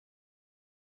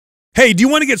Hey, do you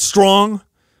want to get strong?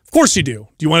 Of course you do.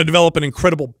 Do you want to develop an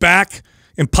incredible back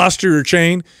and posterior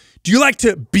chain? Do you like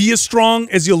to be as strong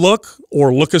as you look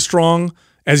or look as strong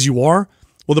as you are?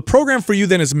 Well, the program for you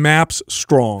then is MAPS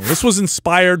Strong. This was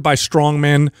inspired by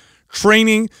strongmen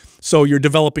training. So you're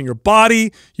developing your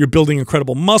body, you're building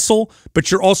incredible muscle, but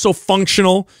you're also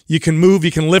functional. You can move,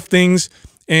 you can lift things,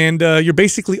 and you're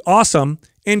basically awesome.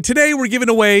 And today we're giving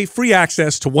away free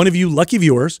access to one of you lucky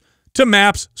viewers to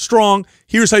MAPS Strong.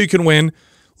 Here's how you can win.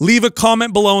 Leave a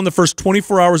comment below in the first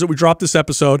 24 hours that we drop this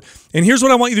episode. And here's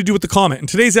what I want you to do with the comment. In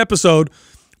today's episode,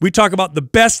 we talk about the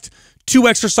best 2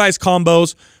 exercise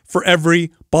combos for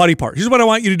every body part. Here's what I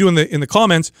want you to do in the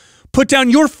comments. Put down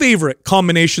your favorite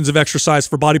combinations of exercise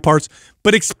for body parts,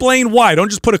 but explain why. Don't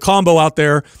just put a combo out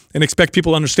there and expect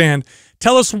people to understand.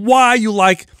 Tell us why you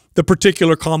like the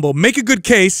particular combo. Make a good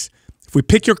case. If we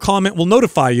pick your comment, we'll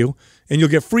notify you, and you'll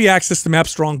get free access to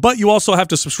MAPS Strong, but you also have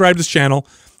to subscribe to this channel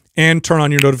and turn on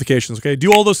your notifications, okay?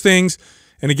 Do all those things,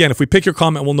 and again, if we pick your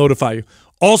comment, we'll notify you.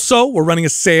 Also, we're running a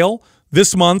sale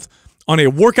this month on a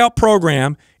workout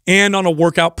program and on a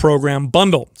workout program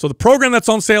bundle. So the program that's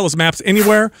on sale is MAPS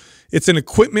Anywhere. It's an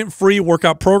equipment-free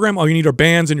workout program. All you need are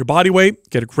bands and your body weight.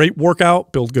 Get a great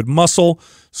workout, build good muscle,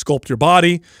 sculpt your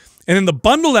body. And then the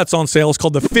bundle that's on sale is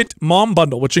called the Fit Mom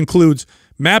Bundle, which includes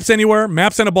MAPS Anywhere,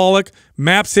 MAPS Anabolic,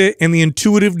 MAPS HIIT, and the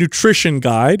Intuitive Nutrition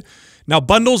Guide. Now,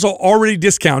 bundles are already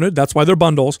discounted. That's why they're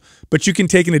bundles, but you can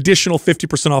take an additional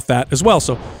 50% off that as well.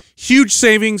 So huge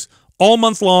savings all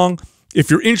month long. If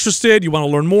you're interested, you want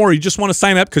to learn more, you just want to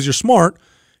sign up because you're smart,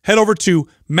 head over to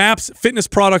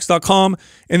mapsfitnessproducts.com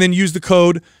and then use the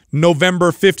code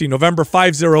November50,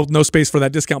 November50, no space for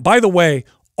that discount. By the way,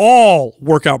 all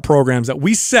workout programs that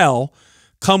we sell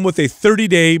come with a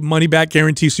 30-day money-back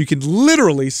guarantee, so you can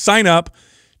literally sign up,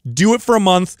 do it for a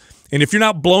month, and if you're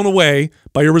not blown away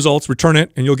by your results, return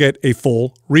it, and you'll get a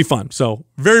full refund. So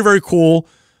very, very cool.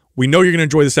 We know you're going to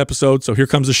enjoy this episode, so here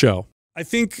comes the show. I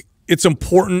think it's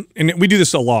important, and we do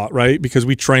this a lot, right? Because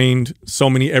we trained so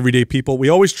many everyday people. We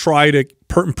always try to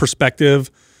put in perspective,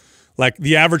 like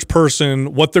the average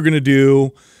person, what they're going to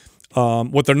do,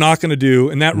 what they're not going to do,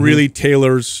 and that really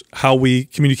tailors how we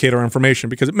communicate our information,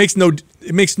 because it makes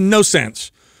no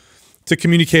sense to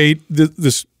communicate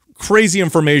this crazy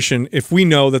information if we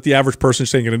know that the average person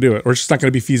just ain't going to do it, or it's just not going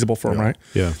to be feasible for them, right?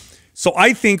 Yeah. So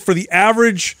I think for the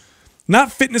average,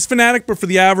 not fitness fanatic, but for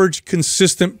the average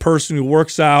consistent person who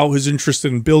works out, who's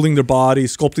interested in building their body,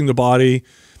 sculpting their body,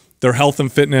 their health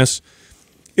and fitness,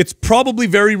 it's probably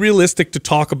very realistic to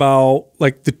talk about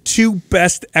like the 2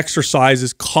 best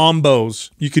exercises, combos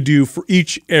you could do for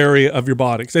each area of your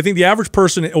body. Because I think the average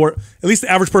person, or at least the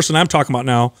average person I'm talking about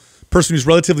now, person who's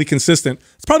relatively consistent,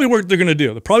 it's probably what they're going to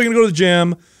do. They're probably going to go to the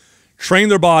gym, train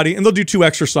their body, and they'll do 2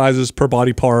 exercises per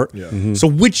body part. Yeah. So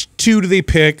which 2 do they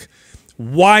pick?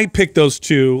 Why pick those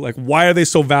 2? Like, why are they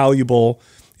so valuable?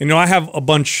 And, you know, I have a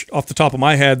bunch off the top of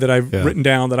my head that I've written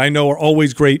down that I know are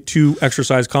always great 2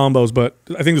 exercise combos, but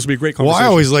I think this will be a great conversation. Well, I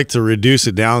always like to reduce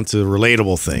it down to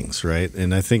relatable things, right?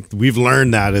 And I think we've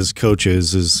learned that as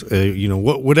coaches is, you know,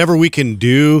 whatever we can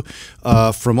do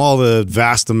from all the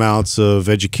vast amounts of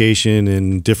education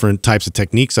and different types of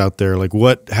techniques out there, like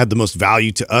what had the most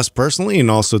value to us personally and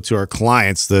also to our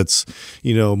clients that's,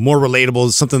 you know, more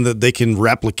relatable, something that they can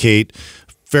replicate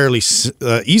fairly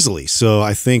easily. So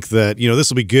I think that, you know, this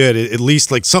will be good. At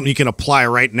least like something you can apply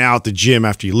right now at the gym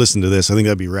after you listen to this. I think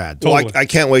that'd be rad. Totally. Well, I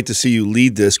can't wait to see you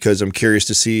lead this, because I'm curious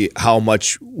to see how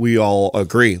much we all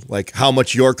agree. Like how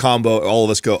much your combo, all of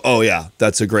us go, oh yeah,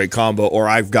 that's a great combo, or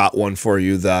I've got one for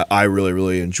you that I really,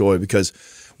 really enjoy, because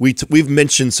we've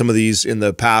mentioned some of these in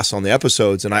the past on the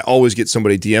episodes, and I always get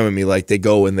somebody DMing me like they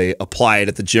go and they apply it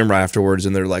at the gym right afterwards,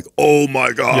 and they're like, "Oh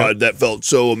my god, that felt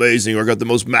so amazing!" or "I got the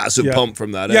most massive pump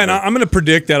from that." Yeah, and I'm going to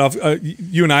predict that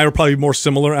you and I are probably more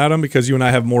similar, Adam, because you and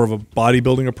I have more of a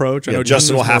bodybuilding approach. I know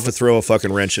Justin will have to throw a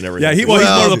fucking wrench in everything. Yeah, he's more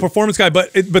of the performance guy,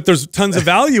 but there's tons of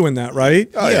value in that, right?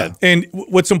 Oh yeah. And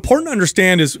what's important to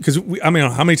understand is, because I mean,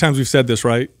 how many times we've said this,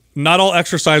 right? Not all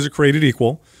exercise are created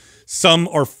equal. Some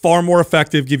are far more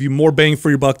effective, give you more bang for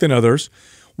your buck than others.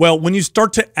 Well, when you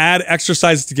start to add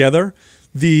exercises together,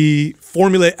 the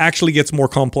formula actually gets more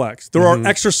complex. There are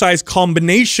exercise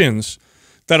combinations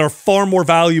that are far more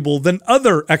valuable than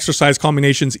other exercise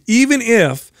combinations, even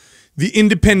if the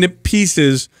independent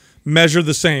pieces measure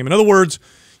the same. In other words,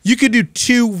 you could do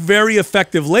 2 very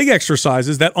effective leg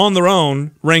exercises that on their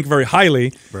own rank very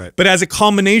highly, but as a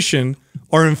combination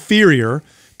are inferior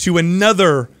to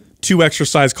another two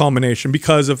exercise combination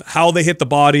because of how they hit the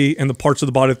body and the parts of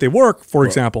the body that they work, for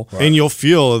example. And you'll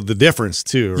feel the difference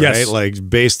too, right? Yes. Like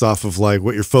based off of like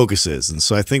what your focus is. And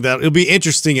so I think that it'll be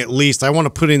interesting. At least I want to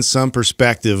put in some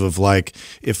perspective of like,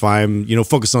 if I'm,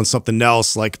 focused on something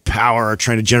else like power or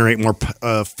trying to generate more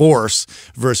force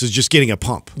versus just getting a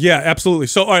pump. Yeah, absolutely.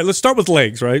 So, all right, let's start with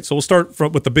legs, right? So we'll start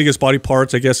with the biggest body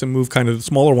parts, I guess, and move kind of the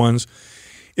smaller ones.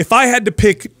 If I had to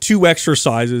pick two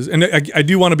exercises, and I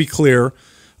do want to be clear,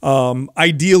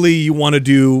 ideally you want to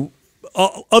do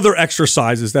other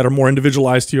exercises that are more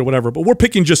individualized to you or whatever, but we're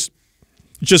picking just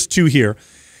two here.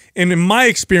 And in my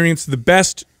experience, the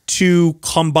best two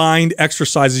combined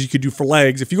exercises you could do for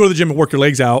legs, if you go to the gym and work your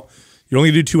legs out, you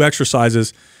only do two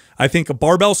exercises. I think a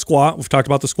barbell squat, we've talked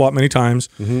about the squat many times,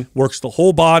 works the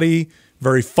whole body,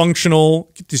 very functional,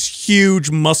 get this huge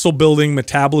muscle building,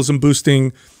 metabolism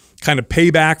boosting kind of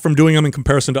payback from doing them in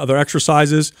comparison to other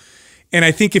exercises. And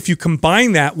I think if you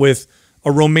combine that with a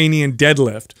Romanian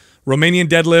deadlift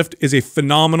is a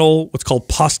phenomenal, what's called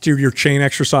posterior chain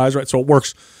exercise, right? So it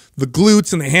works the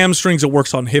glutes and the hamstrings, it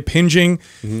works on hip hinging.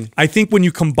 I think when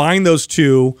you combine those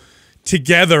two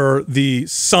together, the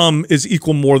sum is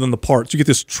equal more than the parts. You get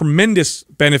this tremendous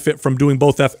benefit from doing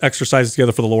both exercises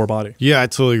together for the lower body. Yeah, I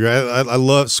totally agree. I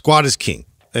love squat is king.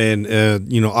 And,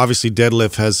 obviously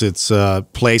deadlift has its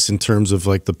place in terms of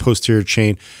like the posterior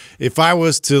chain. If I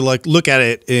was to like look at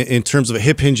it in terms of a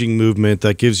hip hinging movement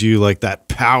that gives you like that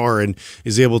power and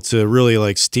is able to really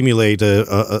like stimulate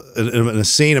an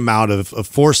insane amount of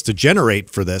force to generate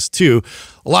for this too.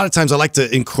 A lot of times I like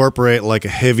to incorporate like a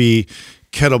heavy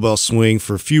kettlebell swing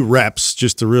for a few reps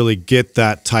just to really get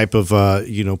that type of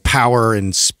power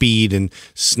and speed and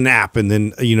snap, and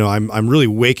then I'm really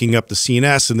waking up the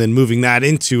CNS and then moving that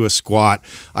into a squat.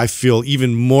 I feel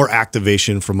even more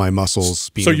activation from my muscles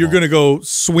being so you're going to go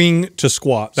swing to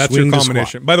squat. That's Swing your to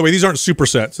combination. By the way, these aren't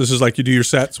supersets. This is like you do your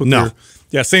sets with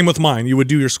yeah, same with mine. You would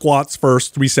do your squats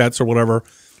first, 3 sets or whatever,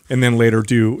 and then later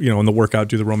do, in the workout,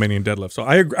 do the Romanian deadlift. So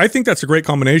I think that's a great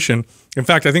combination. In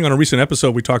fact, I think on a recent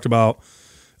episode we talked about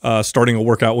starting a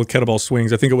workout with kettlebell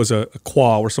swings. I think it was a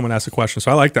quad where someone asked a question. So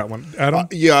I like that one. Adam?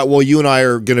 Yeah, well, you and I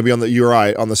are going to be on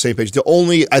the same page. The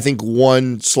only, I think,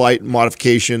 one slight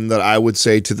modification that I would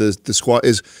say to the squat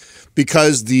is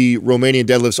because the Romanian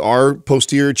deadlifts are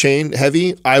posterior chain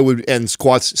heavy, and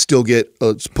squats still get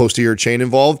a posterior chain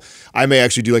involved. I may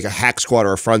actually do like a hack squat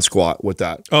or a front squat with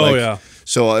that. Oh, yeah.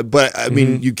 So, but I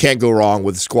mean, you can't go wrong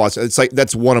with squats. It's like,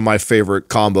 that's one of my favorite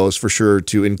combos for sure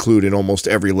to include in almost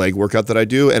every leg workout that I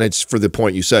do. And it's for the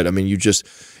point you said. I mean,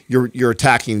 you're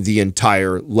attacking the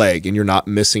entire leg and you're not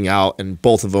missing out. And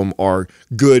both of them are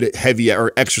good, heavy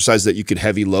or exercise that you could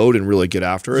heavy load and really get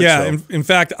after it. Yeah. So. In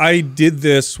fact, I did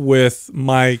this with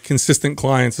my consistent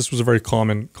clients. This was a very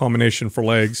common combination for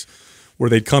legs where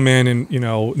they'd come in and,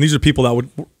 and these are people that would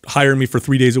hire me for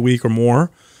 3 days a week or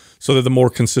more. So they're the more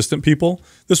consistent people.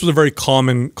 This was a very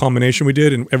common combination we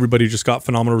did, and everybody just got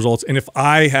phenomenal results. And if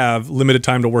I have limited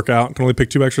time to work out and can only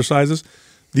pick 2 exercises,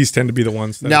 these tend to be the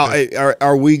ones. That now,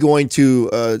 are we going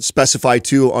to specify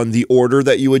too on the order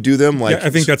that you would do them? Like, yeah, I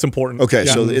think that's important. Okay,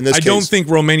 yeah. so in this case, I don't think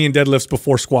Romanian deadlifts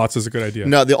before squats is a good idea.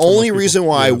 No, the only reason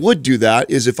why I would do that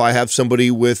is if I have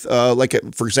somebody with,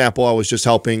 for example, I was just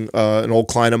helping an old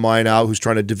client of mine out who's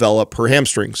trying to develop her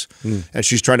hamstrings, and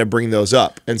she's trying to bring those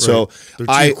up, and so they're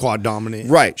too quad dominant.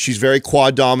 Right, she's very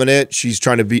quad dominant. She's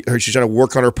trying to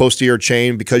work on her posterior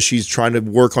chain because she's trying to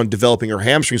work on developing her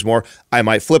hamstrings more. I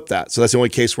might flip that. So that's the only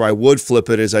case where I would flip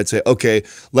it is I'd say, okay,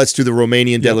 let's do the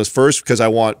Romanian deadlifts first because I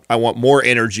want more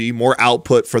energy, more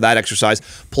output for that exercise.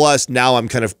 Plus, now I'm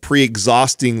kind of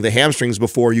pre-exhausting the hamstrings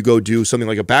before you go do something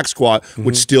like a back squat,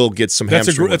 which still gets some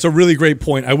hamstring. That's a really great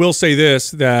point. I will say this,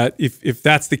 that if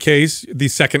that's the case, the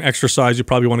second exercise, you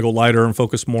probably want to go lighter and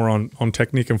focus more on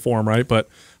technique and form, right? But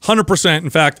 100%,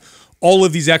 in fact, all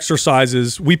of these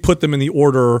exercises, we put them in the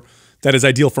order that is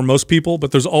ideal for most people, but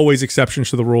there's always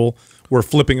exceptions to the rule where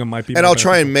flipping them might be. And I'll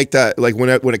try and make that, like when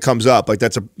it comes up, like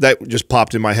that just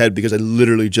popped in my head because I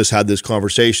literally just had this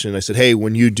conversation. I said, hey,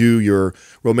 when you do your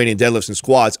Romanian deadlifts and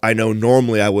squats, I know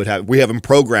normally we have them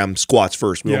programmed squats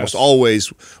first. We almost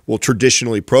always will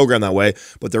traditionally program that way,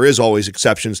 but there is always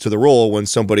exceptions to the rule when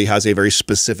somebody has a very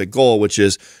specific goal, which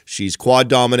is she's quad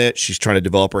dominant, she's trying to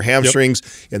develop her hamstrings.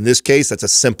 In this case, that's a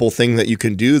simple thing that you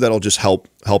can do that'll just help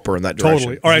her in that direction.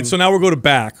 Totally. All right, so now we'll go to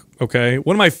back, okay?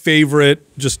 One of my favorite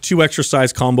just 2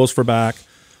 exercise combos for back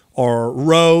are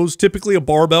rows, typically a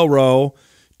barbell row,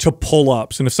 to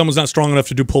pull-ups. And if someone's not strong enough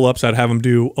to do pull-ups, I'd have them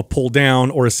do a pull-down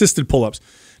or assisted pull-ups.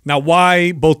 Now,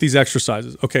 why both these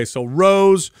exercises? Okay, so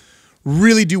rows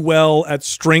really do well at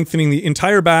strengthening the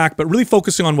entire back, but really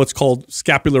focusing on what's called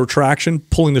scapular retraction,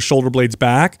 pulling the shoulder blades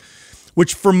back,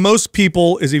 which for most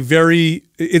people is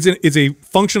a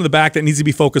function of the back that needs to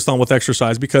be focused on with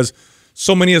exercise because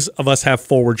so many of us have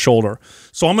forward shoulder.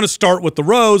 So I'm going to start with the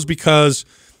rows because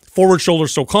forward shoulder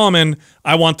is so common.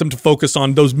 I want them to focus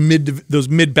on those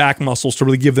mid back muscles to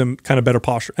really give them kind of better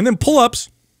posture. And then pull-ups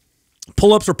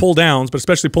or pull downs, but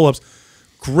especially pull-ups,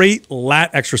 great lat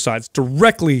exercise,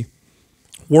 directly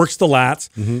works the lats.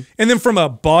 And then from a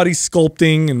body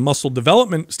sculpting and muscle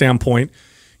development standpoint,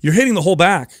 you're hitting the whole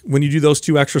back when you do those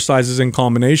two exercises in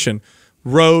combination.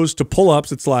 Rows to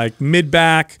pull-ups, it's like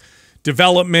mid-back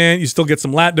development. You still get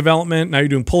some lat development. Now you're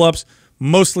doing pull-ups,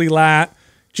 mostly lat.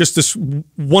 Just this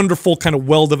wonderful kind of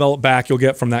well-developed back you'll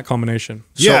get from that combination.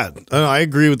 Yeah, I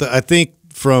agree with that. I think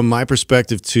from my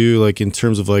perspective too, like in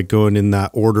terms of like going in that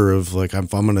order of like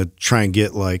if I'm going to try and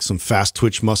get like some fast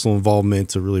twitch muscle involvement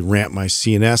to really ramp my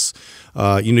CNS,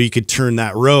 you could turn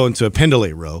that row into a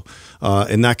pendulate row.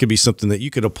 And that could be something that you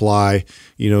could apply,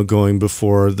 going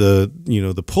before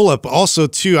the pull-up. Also,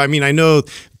 too, I mean, I know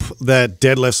that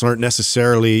deadlifts aren't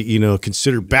necessarily,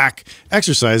 considered back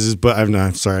exercises, but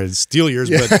I'm sorry to steal yours,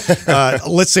 but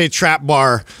let's say trap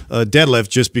bar deadlift,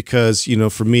 just because,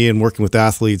 for me and working with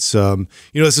athletes,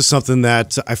 this is something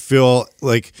that I feel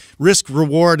like risk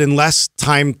reward and less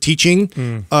time teaching.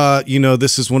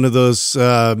 This is one of those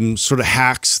sort of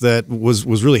hacks that was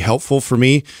really helpful for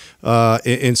me.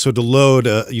 And so to load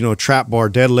a trap bar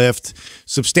deadlift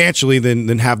substantially,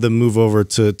 then have them move over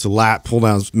to lat pull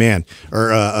downs,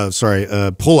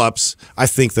 pull-ups. I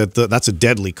think that's a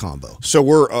deadly combo. So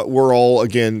we're all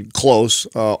again close,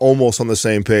 almost on the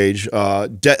same page. I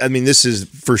mean, this is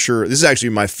for sure. This is actually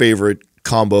my favorite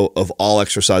combo of all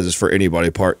exercises for anybody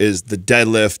part is the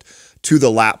deadlift to the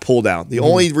lat pull down. The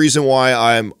only reason why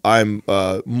I'm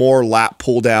more lat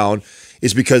pull down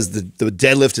is because the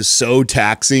deadlift is so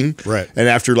taxing. Right. And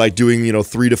after like doing,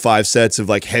 3 to 5 sets of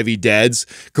like heavy deads,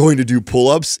 going to do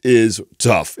pull-ups is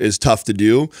tough to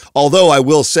do. Although I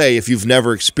will say, if you've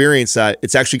never experienced that,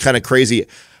 it's actually kind of crazy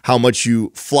how much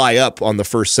you fly up on the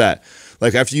first set.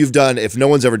 Like after you've done, if no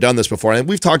one's ever done this before, and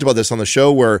we've talked about this on the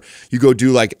show where you go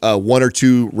do like 1 or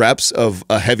 2 reps of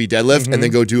a heavy deadlift and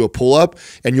then go do a pull-up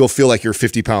and you'll feel like you're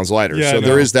 50 pounds lighter. Yeah, so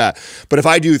there is that. But if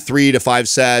I do 3 to 5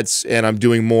 sets and I'm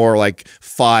doing more like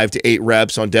 5 to 8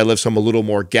 reps on deadlifts, so I'm a little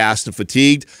more gassed and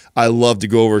fatigued, I love to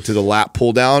go over to the lat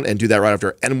pull down and do that right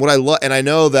after. And what I love, and I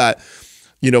know that,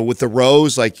 with the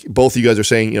rows, like both of you guys are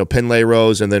saying, pin lay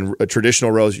rows and then traditional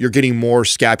rows, you're getting more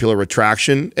scapular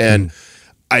retraction. And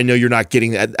I know you're not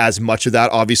getting as much of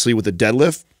that, obviously, with the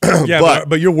deadlift. Yeah,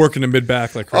 but you're working the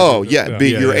mid-back like crazy. Oh, yeah.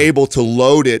 You're able to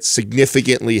load it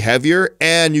significantly heavier,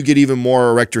 and you get even more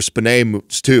erector spinae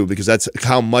moves, too, because that's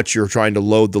how much you're trying to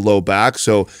load the low back.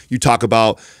 So you talk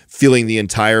about feeling the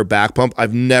entire back pump.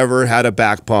 I've never had a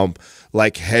back pump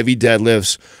like heavy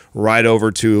deadlifts right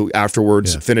over to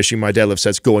afterwards finishing my deadlift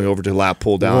sets, going over to lat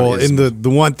pull down. Well, and the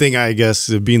one thing, I guess,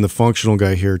 being the functional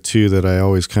guy here too, that I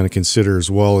always kind of consider as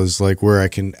well is like where I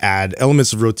can add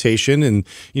elements of rotation. And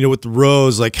with the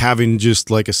rows, like having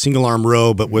just like a single arm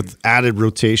row but with added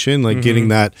rotation, like getting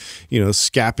that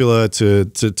scapula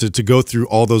to go through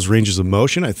all those ranges of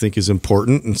motion, I think is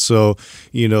important. And so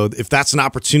if that's an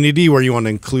opportunity where you want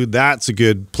to include that, it's a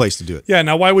good place to do it. Yeah.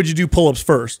 Now, why would you do pull-ups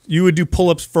first? You would do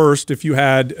pull-ups first if you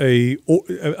had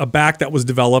a back that was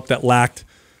developed that lacked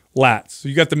lats. So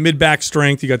you got the mid back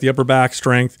strength, you got the upper back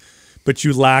strength, but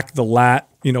you lack the lat,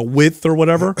 width or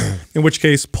whatever. In which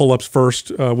case, pull-ups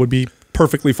first would be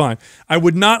perfectly fine. I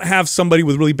would not have somebody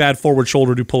with really bad forward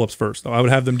shoulder do pull-ups first, though. I would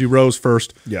have them do rows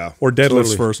first, or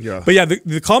deadlifts first. Yeah. But yeah,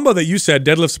 the combo that you said,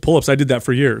 deadlifts to pull-ups, I did that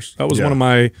for years. That was one of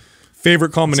my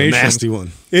favorite combinations. It's a nasty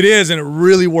one. It is, and it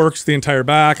really works the entire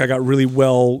back. I got really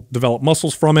well developed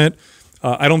muscles from it.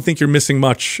 I don't think you're missing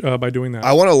much by doing that.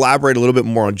 I want to elaborate a little bit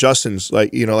more on Justin's.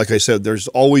 Like I said, there's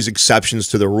always exceptions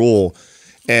to the rule,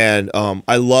 and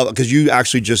I love because you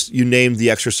actually you named the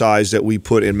exercise that we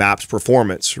put in PRx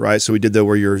Performance, right? So we did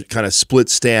where you're kind of split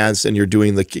stance and you're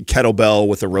doing the kettlebell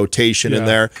with a rotation in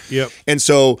there. Yep. And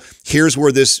so here's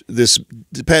where this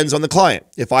depends on the client.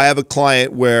 If I have a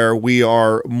client where we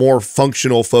are more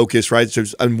functional focused, right? So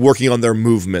I'm working on their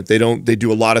movement. They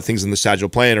do a lot of things in the sagittal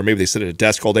plane, or maybe they sit at a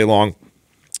desk all day long.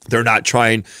 They're not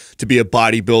trying to be a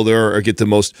bodybuilder or get the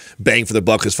most bang for the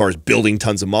buck as far as building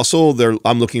tons of muscle.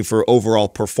 I'm looking for overall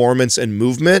performance and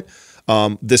movement.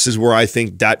 This is where I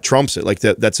think that trumps it. Like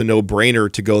that's a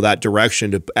no-brainer to go that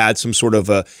direction, to add some sort of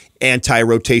a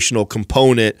anti-rotational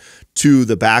component to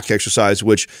the back exercise,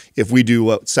 which if we do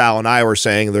what Sal and I were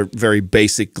saying, they're very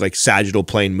basic, like sagittal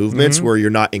plane movements where you're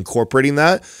not incorporating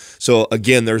that. So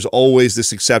again, there's always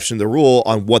this exception to the rule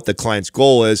on what the client's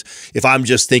goal is. If I'm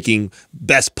just thinking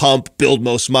best pump, build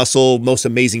most muscle, most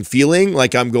amazing feeling,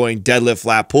 like I'm going deadlift,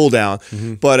 lat, pull down.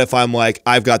 But if I'm like,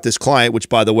 I've got this client, which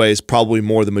by the way is probably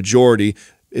more the majority,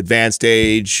 advanced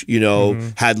age, you know,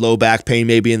 had low back pain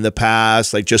maybe in the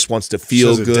past, like just wants to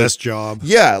feel good. Desk job.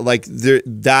 Yeah, like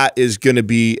that is going to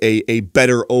be a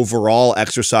better overall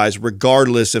exercise,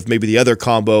 regardless if maybe the other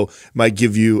combo might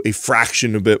give you a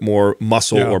fraction a bit more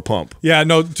muscle or pump. Yeah,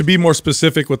 no, to be more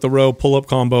specific with the row pull-up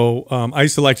combo, I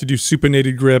used to like to do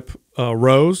supinated grip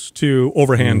rows to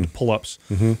overhand pull-ups.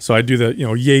 So I do the, you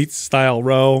know, Yates style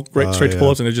row, great straight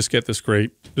pull-ups, and I just get this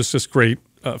great, just great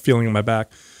feeling in my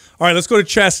back. All right, let's go to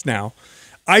chest now.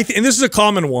 And this is a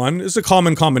common one. This is a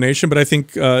common combination, but I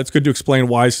think it's good to explain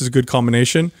why this is a good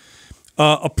combination.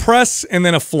 A press and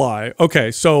then a fly.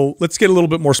 Okay, so let's get a little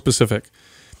bit more specific.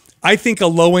 I think a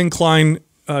low incline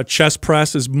chest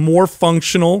press is more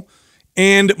functional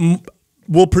and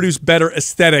will produce better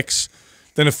aesthetics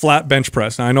than a flat bench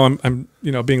press. Now, I know I'm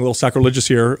you know, being a little sacrilegious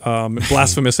here,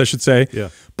 blasphemous, I should say. Yeah.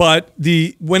 But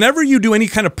whenever you do any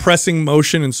kind of pressing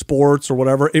motion in sports or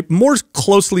whatever, it more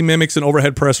closely mimics an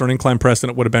overhead press or an incline press than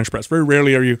it would a bench press. Very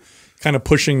rarely are you kind of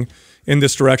pushing in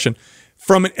this direction.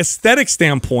 From an aesthetic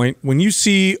standpoint, when you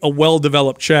see a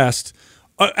well-developed chest,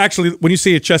 actually, when you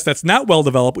see a chest that's not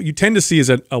well-developed, what you tend to see is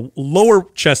a lower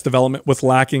chest development with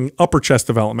lacking upper chest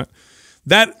development.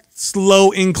 That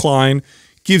slow incline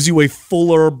gives you a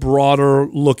fuller, broader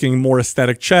looking, more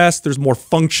aesthetic chest. There's more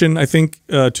function, I think,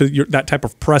 to that type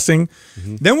of pressing.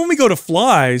 Then when we go to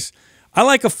flies, I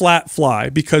like a flat fly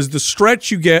because the stretch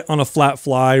you get on a flat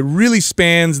fly really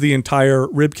spans the entire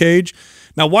rib cage.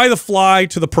 Now, why the fly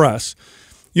to the press?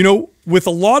 You know, with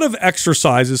a lot of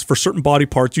exercises for certain body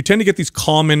parts, you tend to get these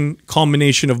common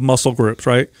combination of muscle groups,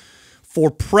 right?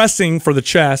 For pressing for the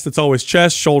chest, it's always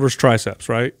chest, shoulders, triceps,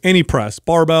 right? Any press,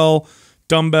 barbell,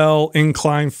 dumbbell,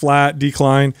 incline, flat,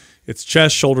 decline, it's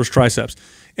chest, shoulders, triceps.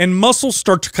 And muscles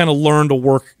start to kind of learn to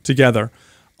work together.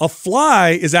 A fly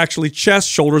is actually chest,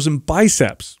 shoulders, and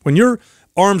biceps. When your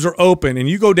arms are open and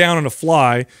you go down on a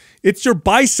fly, it's your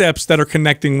biceps that are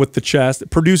connecting with the chest. It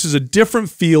produces a different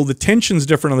feel. The tension's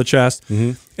different on the chest.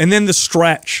 And then the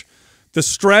stretch. The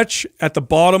stretch at the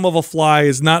bottom of a fly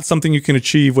is not something you can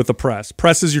achieve with a press.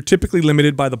 Presses, you're typically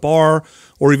limited by the bar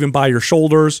or even by your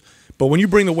shoulders. But when you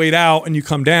bring the weight out and you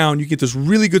come down, you get this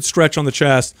really good stretch on the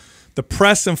chest. The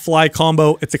press and fly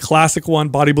combo, it's a classic one.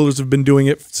 Bodybuilders have been doing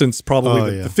it since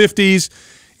probably the 50s,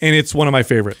 and it's one of my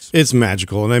favorites. It's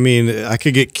magical. And I mean, I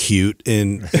could get cute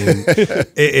and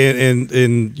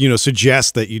you know,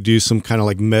 suggest that you do some kind of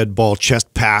like med ball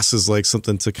chest passes, like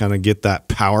something to kind of get that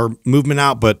power movement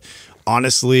out. But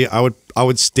honestly, I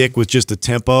would stick with just a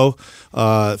tempo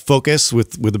focus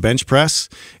with the bench press,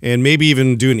 and maybe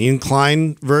even do an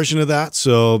incline version of that.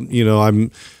 So, you know,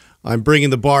 I'm bringing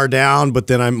the bar down, but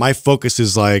then my focus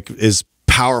is like as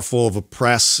powerful of a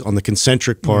press on the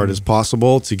concentric part as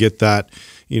possible to get that,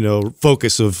 you know,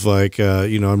 focus of like,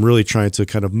 you know, I'm really trying to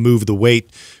kind of move the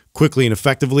weight quickly and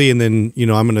effectively. And then, you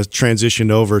know, I'm going to transition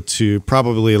over to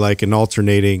probably like an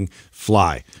alternating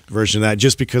fly version of that,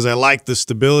 just because I like the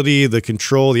stability, the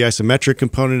control, the isometric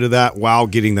component of that while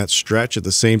getting that stretch at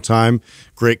the same time.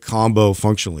 Great combo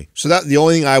functionally. So that the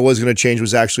only thing I was going to change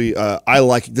was actually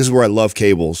this is where I love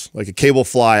cables. Like a cable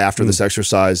fly after this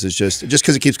exercise is just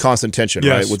because it keeps constant tension,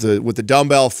 right? With the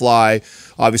dumbbell fly,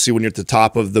 obviously when you're at the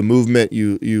top of the movement,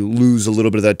 you lose a little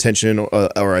bit of that tension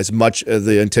or as much of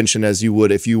the intention as you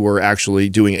would if you were actually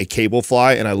doing a cable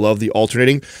fly. And I love the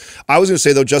alternating. I was going to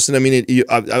say though, Justin, I mean,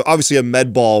 obviously a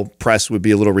med ball press would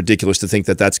be a little ridiculous to think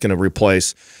that that's going to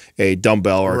replace a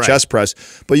dumbbell or a chest press,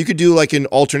 but you could do like an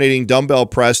alternating dumbbell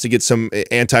press to get some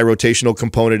anti-rotational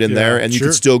component in there, and you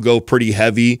could still go pretty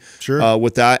heavy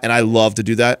with that. And I love to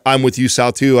do that. I'm with you,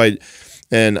 Sal, too.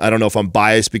 And I don't know if I'm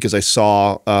biased because I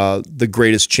saw the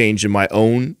greatest change in my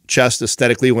own chest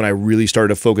aesthetically when I really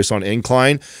started to focus on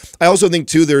incline. I also think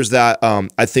too, there's that,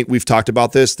 I think we've talked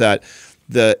about this, that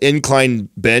the incline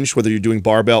bench, whether you're doing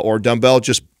barbell or dumbbell,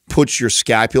 just puts your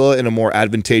scapula in a more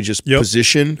advantageous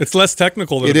position. It's less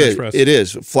technical than a bench press. It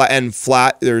is.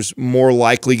 Flat, there's more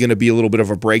likely going to be a little bit of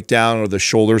a breakdown or the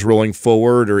shoulders rolling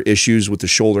forward or issues with the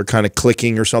shoulder kind of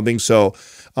clicking or something. So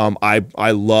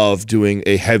I love doing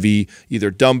a heavy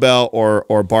either dumbbell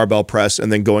or barbell press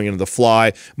and then going into the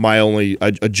fly. My only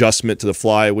adjustment to the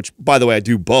fly, which by the way, I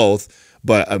do both,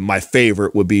 but my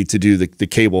favorite would be to do the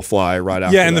cable fly right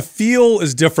after. Yeah, and the feel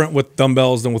is different with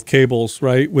dumbbells than with cables,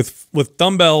 right? With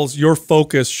dumbbells, your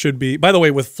focus should be, by the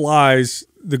way, with flies,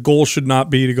 the goal should not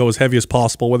be to go as heavy as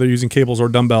possible, whether you're using cables or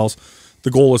dumbbells.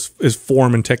 The goal is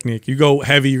form and technique. You go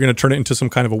heavy, you're going to turn it into some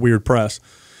kind of a weird press.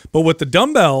 But with the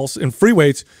dumbbells and free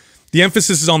weights, the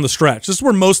emphasis is on the stretch. This is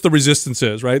where most of the resistance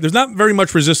is, right? There's not very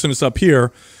much resistance up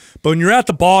here, but when you're at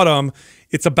the bottom,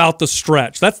 it's about the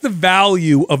stretch. That's the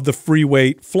value of the free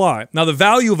weight fly. Now, the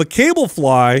value of a cable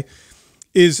fly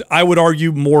is, I would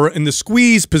argue, more in the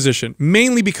squeeze position,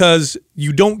 mainly because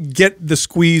you don't get the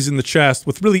squeeze in the chest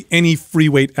with really any free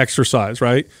weight exercise,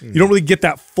 right? You don't really get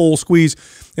that full squeeze.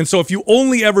 And so if you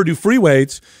only ever do free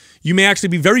weights, you may actually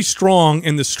be very strong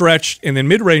in the stretch and then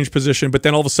mid-range position, but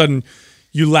then all of a sudden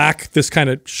you lack this kind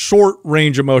of short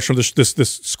range of motion,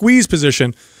 this squeeze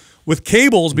position. With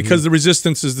cables, because the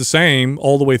resistance is the same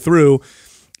all the way through,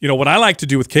 you know, what I like to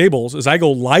do with cables is I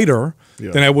go lighter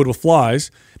than I would with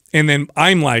flies. And then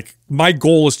I'm like, my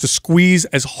goal is to squeeze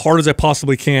as hard as I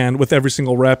possibly can with every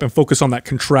single rep and focus on that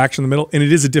contraction in the middle. And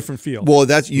it is a different feel. Well,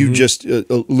 that's you just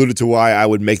alluded to why I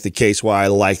would make the case why I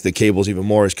like the cables even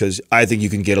more is because I think you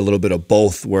can get a little bit of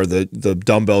both where the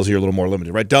dumbbells here are a little more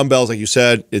limited, right? Dumbbells, like you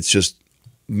said, it's just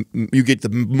you get the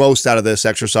most out of this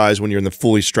exercise when you're in the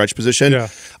fully stretched position. Yeah.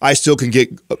 I still can get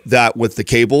that with the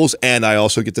cables, and I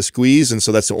also get the squeeze, and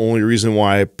so that's the only reason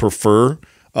why I prefer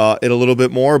it a little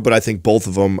bit more. But I think both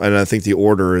of them, and I think the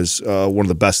order is one of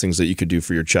the best things that you could do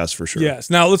for your chest for sure. Yes.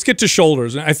 Now let's get to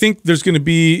shoulders. I think there's going to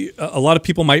be a lot of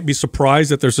people might be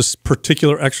surprised that there's this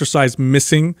particular exercise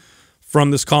missing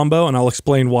from this combo, and I'll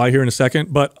explain why here in a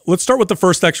second. But let's start with the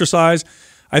first exercise.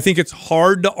 I think it's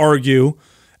hard to argue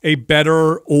a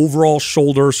better overall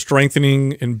shoulder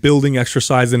strengthening and building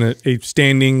exercise than a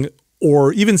standing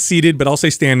or even seated, but I'll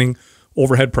say standing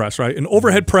overhead press, right? An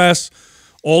overhead press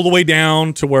all the way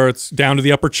down to where it's down to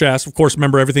the upper chest. Of course,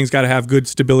 remember, everything's got to have good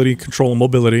stability, control, and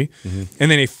mobility. And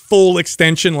then a full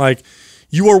extension, like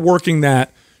you are working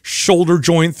that shoulder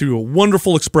joint through a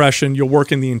wonderful expression. You're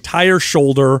working the entire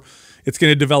shoulder. It's going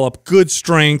to develop good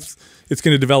strength. It's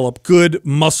going to develop good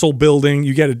muscle building.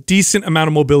 You get a decent amount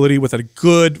of mobility with a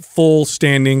good full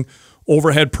standing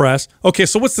overhead press. Okay,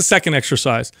 so what's the second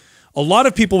exercise? A lot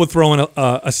of people would throw in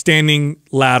a standing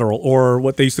lateral, or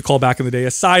what they used to call back in the day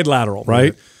a side lateral,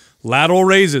 right? Lateral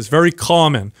raises, very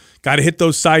common. Got to hit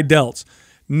those side delts.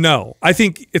 No, I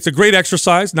think it's a great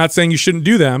exercise. Not saying you shouldn't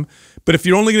do them, but if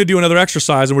you're only going to do another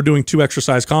exercise, and we're doing 2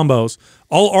 exercise combos,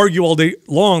 I'll argue all day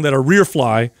long that a rear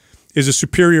fly is a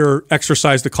superior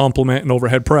exercise to complement an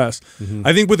overhead press.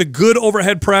 I think with a good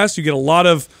overhead press, you get a lot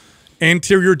of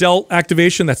anterior delt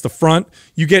activation. That's the front.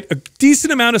 You get a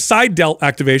decent amount of side delt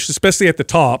activation, especially at the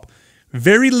top.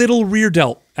 Very little rear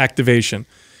delt activation.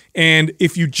 And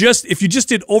if you just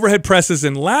did overhead presses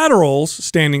and laterals,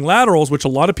 standing laterals, which a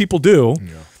lot of people do,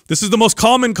 this is the most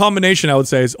common combination, I would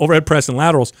say, is overhead press and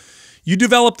laterals. You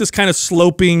develop this kind of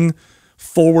sloping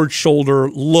forward shoulder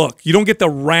look. You don't get the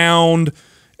round,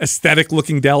 aesthetic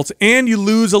looking delts, and you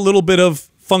lose a little bit of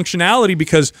functionality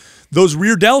because those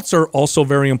rear delts are also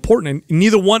very important, and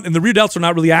the rear delts are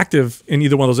not really active in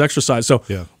either one of those exercises. So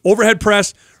overhead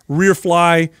press, rear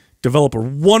fly, develop a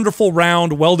wonderful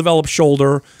round, well-developed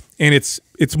shoulder, and it's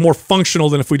more functional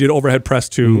than if we did overhead press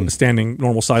to a standing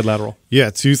normal side lateral. Yeah,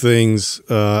 2 things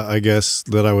I guess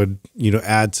that I would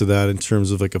add to that in terms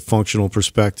of like a functional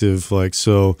perspective. Like,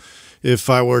 so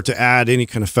if I were to add any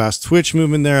kind of fast twitch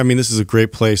movement there, I mean, this is a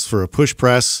great place for a push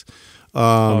press.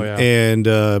 But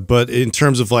in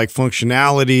terms of like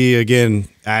functionality, again,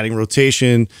 adding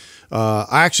rotation,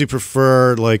 I actually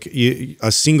prefer like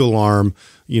a single arm,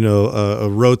 a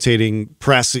rotating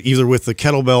press, either with the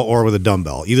kettlebell or with a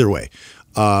dumbbell, either way.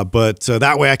 But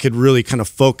that way I could really kind of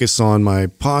focus on my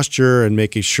posture and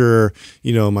making sure,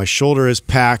 my shoulder is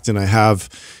packed and I have,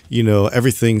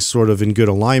 everything sort of in good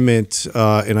alignment.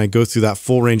 And I go through that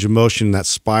full range of motion, that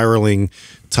spiraling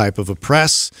type of a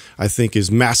press, I think is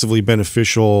massively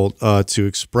beneficial to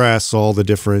express all the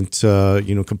different,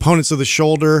 components of the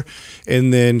shoulder,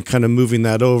 and then kind of moving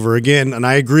that over again. And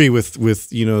I agree with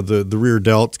the rear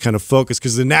delt kind of focus,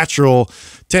 because the natural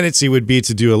tendency would be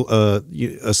to do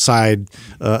a side,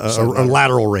 a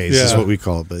lateral raise is what we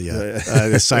call it. But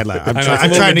a side lateral.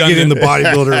 I'm trying to get in the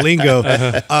bodybuilder lingo.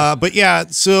 But yeah,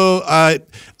 so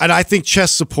and I think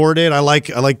chest supported. I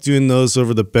like doing those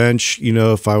over the bench.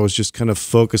 If I was just kind of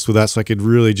focused with that, so I could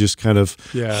really just kind of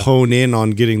hone in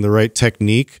on getting the right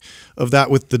technique of that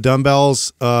with the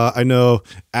dumbbells. I know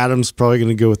Adam's probably going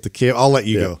to go with the cable. I'll let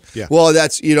you go. Yeah. Well,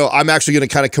 that's, I'm actually going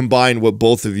to kind of combine what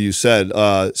both of you said.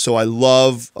 So I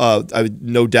love,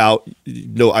 no doubt,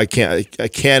 I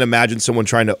can't imagine someone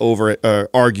trying to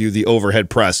argue the overhead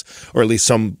press, or at least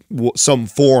some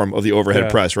form of the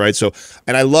overhead press, right? So,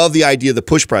 and I love the idea of the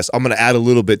push press. I'm going to add a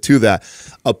little bit to that.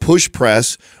 A push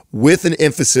press with an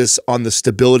emphasis on the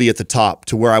stability at the top,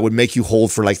 to where I would make you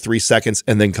hold for like 3 seconds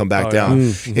and then come back down.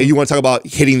 And you want to talk about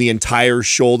hitting the entire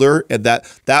shoulder, and that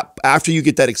after you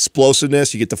get that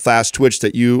explosiveness, you get the fast twitch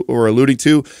that you were alluding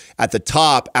to at the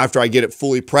top. After I get it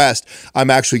fully pressed, I'm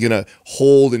actually going to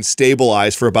hold and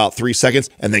stabilize for about 3 seconds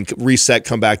and then reset,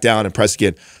 come back down and press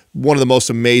again. One of the most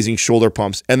amazing shoulder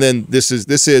pumps. And then this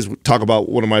is talk about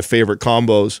one of my favorite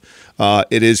combos.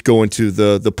 It is going to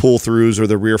the pull throughs or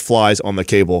the rear flies on the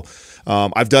cable.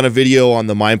 I've done a video on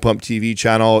the Mind Pump TV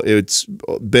channel. It's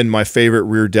been my favorite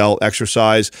rear delt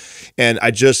exercise, and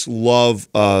I just love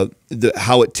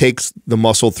how it takes the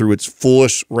muscle through its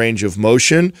fullest range of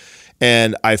motion.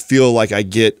 And I feel like I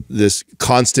get this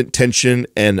constant tension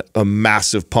and a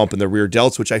massive pump in the rear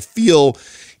delts, which I feel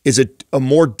is a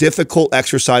more difficult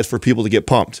exercise for people to get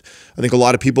pumped. I think a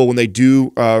lot of people, when they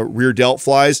do rear delt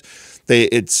flies,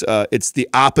 it's the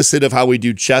opposite of how we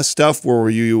do chest stuff, where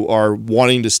you are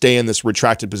wanting to stay in this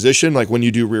retracted position. Like when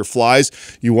you do rear flies,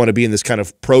 you want to be in this kind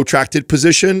of protracted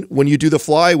position when you do the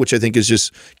fly, which I think is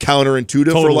just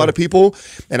counterintuitive for a lot of people.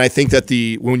 And I think that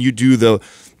when you do the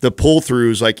pull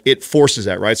throughs, like it forces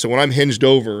that, right? So when I'm hinged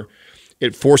over,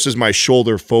 it forces my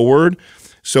shoulder forward.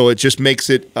 So it just makes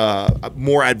it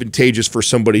more advantageous for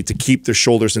somebody to keep their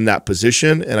shoulders in that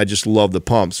position. And I just love the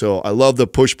pump. So I love the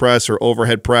push press or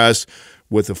overhead press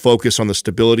with a focus on the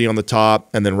stability on the top,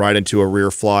 and then right into a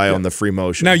rear fly on the free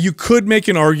motion. Now, you could make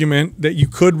an argument that you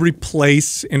could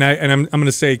replace, and I'm going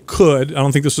to say could. I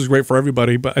don't think this is great for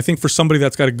everybody, but I think for somebody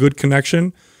that's got a good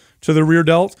connection to the rear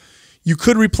delt, you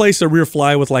could replace a rear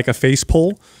fly with like a face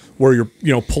pull, where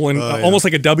you're pulling almost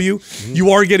like a W. You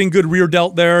are getting good rear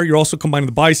delt there. You're also combining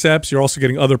the biceps. You're also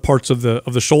getting other parts of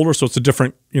the shoulder. So it's a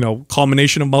different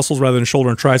combination of muscles rather than shoulder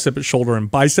and tricep. It's shoulder and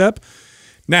bicep.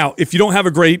 Now, if you don't have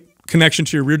a great connection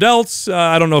to your rear delts,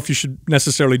 I don't know if you should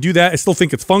necessarily do that. I still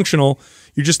think it's functional.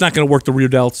 You're just not going to work the rear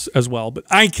delts as well. But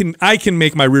I can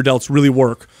make my rear delts really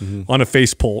work on a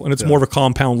face pull, and it's more of a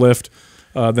compound lift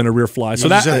than a rear fly. So you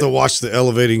just have to watch the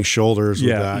elevating shoulders.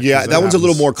 With that, that one's a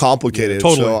little more complicated.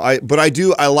 Totally.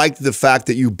 So I like the fact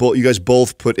that you guys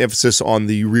both put emphasis on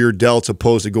the rear delts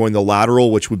opposed to going the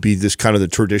lateral, which would be this kind of the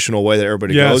traditional way that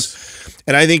everybody goes.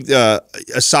 And I think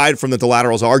aside from that, the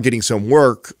laterals are getting some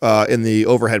work in the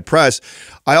overhead press.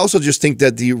 I also just think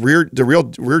that the rear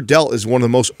delt is one of the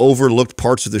most overlooked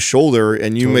parts of the shoulder.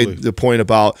 And you made the point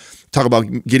about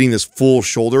getting this full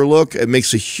shoulder look. It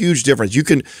makes a huge difference. You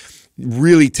can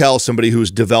really tell somebody who's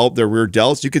developed their rear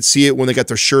delts. You could see it when they got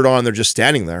their shirt on and they're just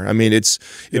standing there. I mean, it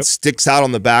sticks out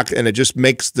on the back, and it just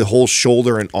makes the whole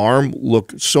shoulder and arm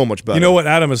look so much better. You know what,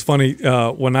 Adam, is funny?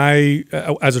 When I,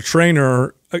 as a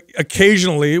trainer,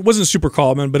 occasionally, it wasn't super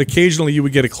common, but occasionally you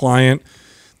would get a client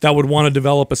that would want to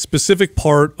develop a specific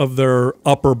part of their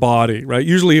upper body, right?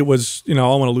 Usually it was, I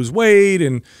want to lose weight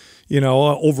and,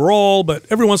 overall, but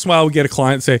every once in a while I would get a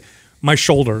client say, my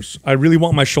shoulders. I really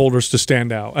want my shoulders to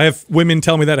stand out. I have women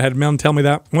tell me that. I had men tell me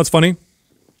that. And what's funny?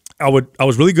 I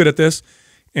was really good at this,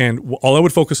 and all I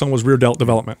would focus on was rear delt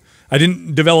development. I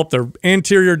didn't develop the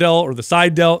anterior delt or the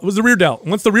side delt. It was the rear delt. And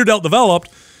once the rear delt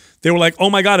developed, they were like, "Oh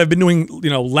my God, I've been doing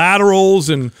laterals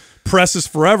and presses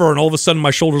forever, and all of a sudden my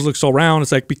shoulders look so round."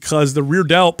 It's like because the rear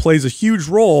delt plays a huge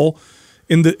role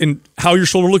in how your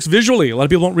shoulder looks visually. A lot of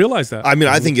people don't realize that. I mean,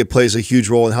 I think it plays a huge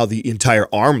role in how the entire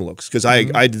arm looks, because I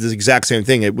did the exact same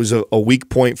thing. It was a weak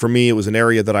point for me. It was an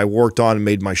area that I worked on and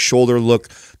made my shoulder look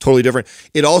totally different.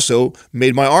 It also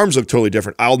made my arms look totally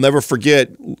different. I'll never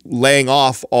forget laying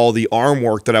off all the arm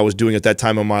work that I was doing at that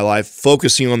time in my life,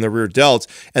 focusing on the rear delts,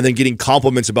 and then getting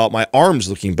compliments about my arms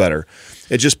looking better.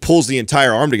 It just pulls the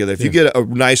entire arm together. If you get a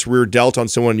nice rear delt on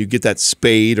someone, you get that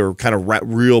spade or kind of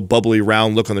real bubbly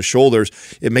round look on the shoulders,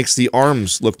 it makes the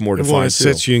arms look more defined. Well, it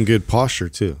sets you in good posture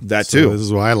too. That too. This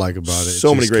is what I like about it.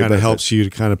 So many great benefits. It kind of helps you to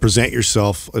kind of present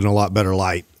yourself in a lot better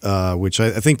light, which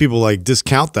I think people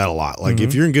discount that a lot. Like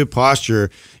if you're in good posture,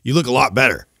 you look a lot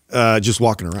better. Just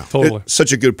walking around. Totally. It's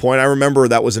such a good point. I remember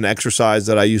that was an exercise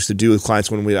that I used to do with clients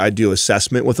when I do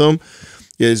assessment with them.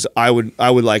 Is I would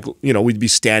we'd be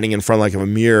standing in front of a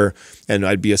mirror, and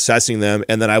I'd be assessing them,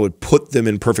 and then I would put them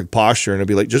in perfect posture, and I'd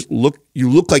be like, you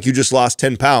look like you just lost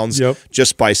 10 pounds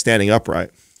just by standing upright.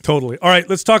 Totally. All right,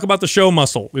 let's talk about the show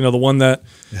muscle. The one that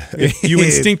you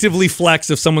instinctively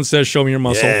flex if someone says, show me your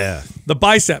muscle. Yeah. The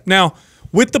bicep. Now,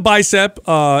 with the bicep,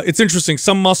 it's interesting.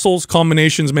 Some muscles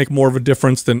combinations make more of a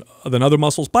difference than other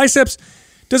muscles. Biceps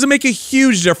doesn't make a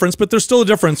huge difference, but there's still a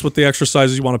difference with the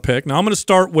exercises you want to pick. Now, I'm going to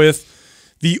start with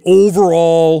the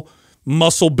overall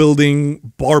muscle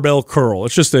building barbell curl.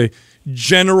 It's just a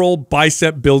general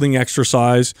bicep building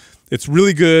exercise. It's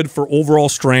really good for overall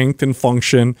strength and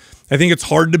function. I think it's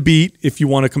hard to beat if you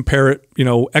want to compare it,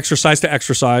 exercise to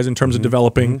exercise in terms of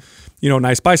developing,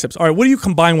 nice biceps. All right, what do you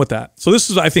combine with that? So this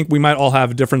is, I think we might all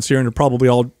have a difference here, and they're probably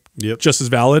all just as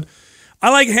valid. I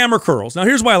like hammer curls. Now,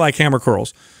 here's why I like hammer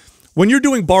curls. When you're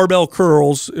doing barbell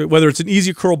curls, whether it's an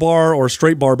easy curl bar or a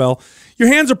straight barbell, your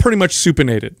hands are pretty much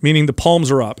supinated, meaning the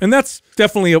palms are up. And that's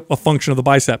definitely a function of the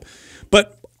bicep.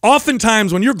 But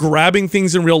oftentimes when you're grabbing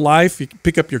things in real life, you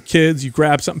pick up your kids, you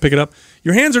grab something, pick it up,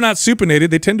 your hands are not supinated.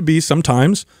 They tend to be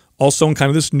sometimes also in kind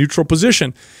of this neutral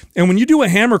position. And when you do a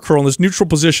hammer curl in this neutral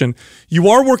position, you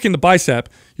are working the bicep.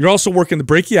 You're also working the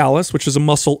brachialis, which is a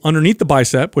muscle underneath the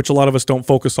bicep, which a lot of us don't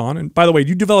focus on. And by the way,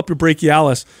 you develop your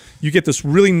brachialis, you get this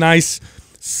really nice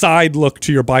side look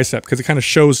to your bicep because it kind of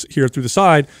shows here through the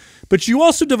side. But you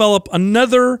also develop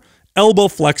another elbow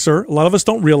flexor, a lot of us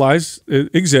don't realize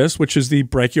it exists, which is the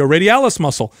brachioradialis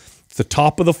muscle. It's the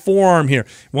top of the forearm here.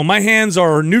 When my hands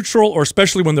are neutral, or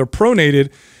especially when they're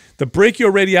pronated, the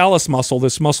brachioradialis muscle,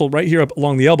 this muscle right here up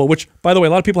along the elbow, which, by the way,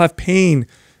 a lot of people have pain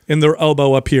in their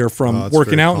elbow up here from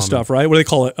working out and stuff, right? What do they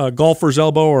call it? A golfer's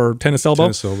elbow or tennis elbow?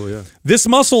 Tennis elbow, yeah. This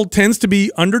muscle tends to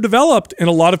be underdeveloped in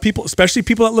a lot of people, especially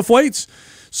people that lift weights.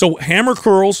 So hammer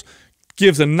curls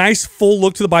gives a nice full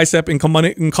look to the bicep in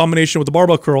combination with the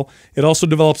barbell curl. It also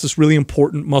develops this really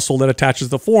important muscle that attaches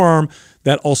the forearm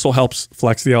that also helps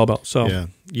flex the elbow. So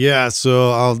yeah.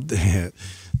 So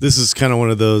this is kind of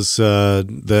one of those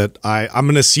that I'm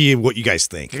going to see what you guys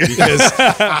think, because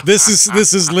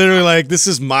this is literally like, this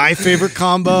is my favorite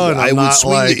combo, and I would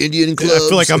swing the Indian clubs. I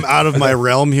feel like I'm out of my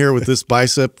realm here with this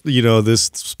bicep, this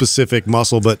specific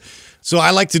muscle, but. So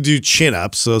I like to do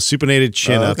chin-ups, so supinated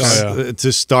chin-ups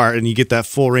to start, and you get that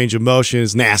full range of motion.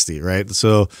 It's nasty, right?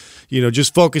 So,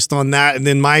 just focused on that. And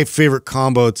then my favorite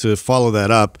combo to follow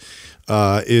that up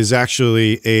is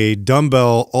actually a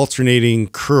dumbbell alternating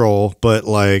curl, but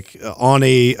like on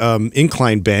a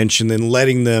incline bench, and then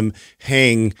letting them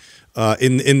hang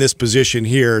in this position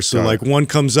here. So like one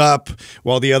comes up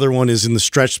while the other one is in the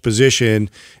stretched position,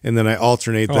 and then I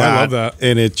alternate that. I love that.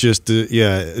 And it just,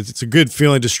 it's a good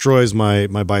feeling, destroys my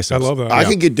biceps. I love that. I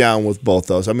can get down with both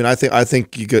those. I mean, I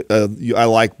think you get, I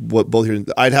like what both here.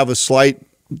 I'd have a slight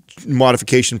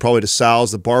modification probably to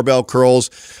Sal's, the barbell curls.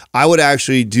 I would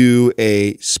actually do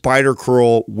a spider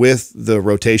curl with the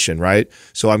rotation, right?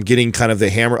 So I'm getting kind of the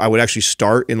hammer. I would actually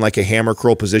start in like a hammer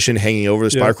curl position hanging over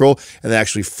the spider curl, and then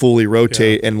actually fully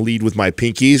rotate and lead with my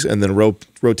pinkies, and then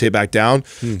rotate back down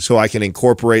so I can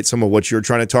incorporate some of what you're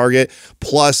trying to target.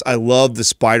 Plus, I love the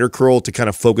spider curl to kind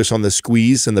of focus on the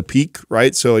squeeze and the peak,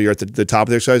 right? So you're at the top of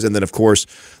the exercise, and then of course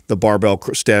the barbell,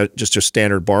 just a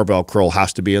standard barbell curl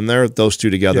has to be in there. Those two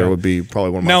together would be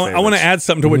probably one of my favorites. Now, I want to add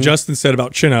something to what Justin said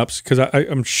about chin-ups, because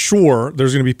I'm sure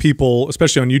there's going to be people,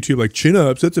 especially on YouTube, like,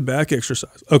 chin-ups, that's a back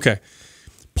exercise. Okay.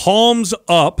 Palms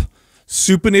up,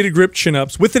 supinated grip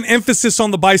chin-ups with an emphasis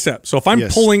on the bicep. So if I'm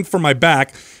pulling for my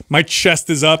back, my chest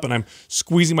is up and I'm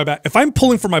squeezing my back. If I'm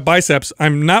pulling for my biceps,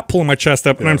 I'm not pulling my chest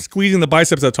up and I'm squeezing the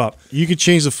biceps at the top. You could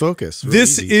change the focus.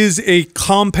 This is a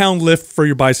compound lift for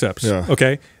your biceps,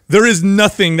 okay? There is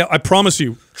nothing that, I promise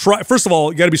you, first of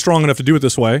all, you got to be strong enough to do it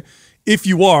this way. If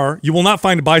you are, you will not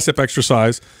find a bicep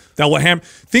exercise that will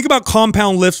think about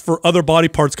compound lifts for other body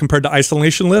parts compared to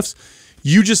isolation lifts.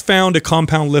 You just found a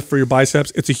compound lift for your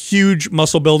biceps. It's a huge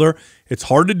muscle builder. It's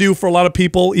hard to do for a lot of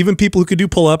people, even people who could do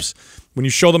pull-ups. When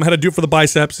you show them how to do it for the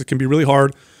biceps, it can be really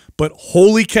hard. But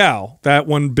holy cow, that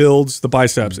one builds the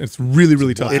biceps. It's really,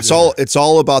 really tough. It's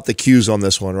all about the cues on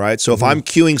this one, right? So if I'm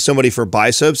cueing somebody for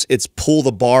biceps, it's pull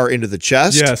the bar into the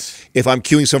chest. Yes. If I'm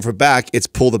cueing someone for back, it's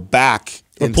pull the back.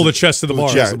 Or pull the chest to the bar.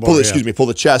 Pull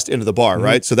the chest into the bar,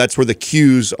 right? So that's where the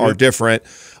cues are different,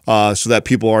 so that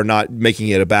people are not making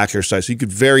it a back exercise. So you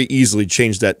could very easily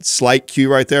change that slight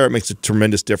cue right there. It makes a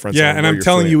tremendous difference. Yeah, and I'm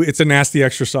telling you, it's a nasty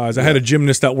exercise. I had a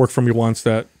gymnast that worked for me once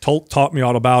that taught me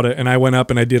all about it, and I went up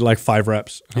and I did like 5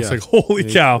 reps. I was like,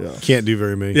 holy cow. Can't do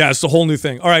very many. Yeah, it's a whole new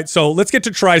thing. All right, so let's get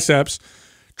to triceps.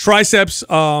 Triceps,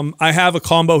 I have a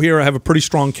combo here I have a pretty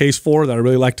strong case for that I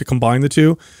really like to combine the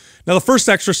two. Now, the first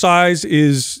exercise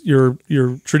is your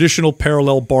traditional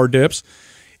parallel bar dips.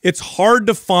 It's hard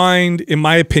to find, in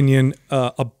my opinion,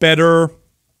 a better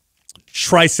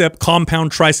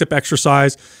compound tricep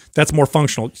exercise that's more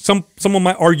functional. Someone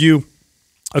might argue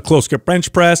a close grip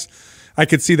bench press. I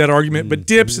could see that argument. But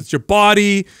dips, it's your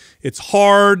body. It's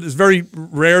hard. It's very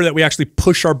rare that we actually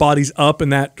push our bodies up in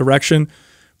that direction.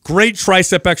 Great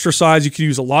tricep exercise. You can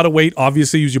use a lot of weight.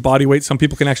 Obviously, use your body weight. Some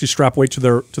people can actually strap weight to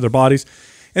their bodies.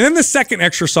 And then the second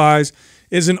exercise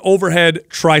is an overhead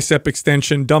tricep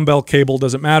extension, dumbbell, cable,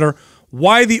 doesn't matter.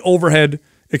 Why the overhead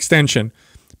extension?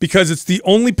 because it's the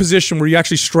only position where you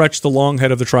actually stretch the long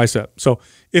head of the tricep. So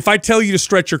if I tell you to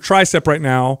stretch your tricep right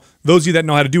now, those of you that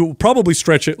know how to do it will probably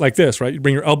stretch it like this, right? You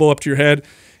bring your elbow up to your head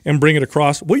and bring it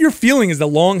across. What you're feeling is the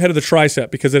long head of the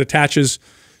tricep because it attaches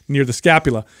near the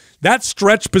scapula. That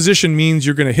stretch position means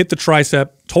you're going to hit the tricep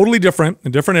totally different, a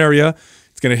different area.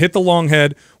 It's going to hit the long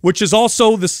head, which is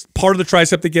also this part of the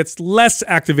tricep that gets less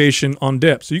activation on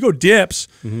dips. So you go dips,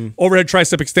 overhead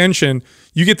tricep extension,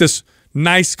 you get this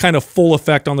nice kind of full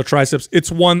effect on the triceps. It's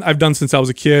one I've done since I was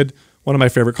a kid. One of my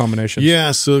favorite combinations.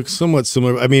 Yeah, so somewhat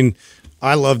similar. I mean,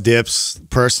 I love dips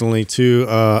personally too.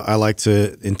 I like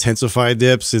to intensify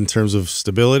dips in terms of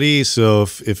stability. So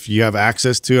if you have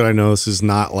access to it, I know this is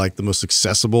not like the most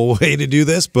accessible way to do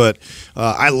this, but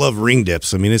I love ring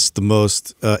dips. I mean, it's the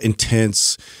most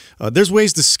intense. There's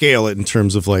ways to scale it in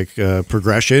terms of like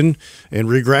progression and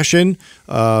regression,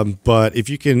 but if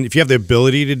you have the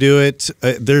ability to do it,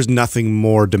 there's nothing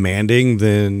more demanding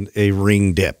than a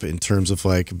ring dip in terms of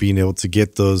like being able to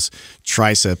get those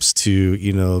triceps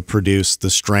to produce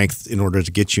the strength in order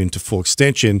to get you into full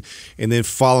extension, and then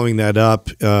following that up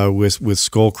with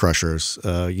skull crushers,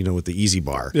 with the easy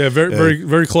bar. Yeah,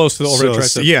 very close to the overhead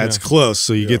tricep. Yeah, it's close.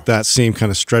 So you get that same kind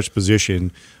of stretch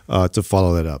position to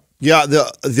follow that up. Yeah,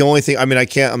 the only thing, I mean,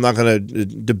 I'm not going to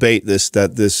debate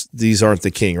these aren't the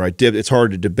king, right? It's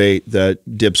hard to debate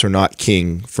that dips are not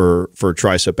king for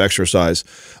tricep exercise.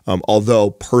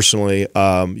 Although personally,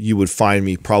 you would find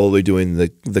me probably doing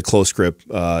the close grip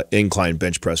incline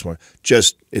bench press more.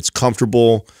 Just it's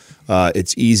comfortable,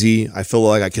 it's easy. I feel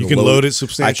like I can load it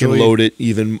substantially. I can load it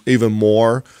even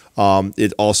more.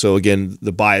 It also, again,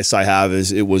 the bias I have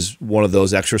is it was one of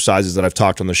those exercises that I've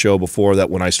talked on the show before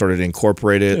that when I started to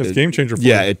incorporate it, it's a game changer for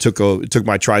you. it took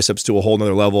my triceps to a whole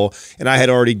nother level. And I had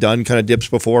already done kind of dips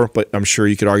before, but I'm sure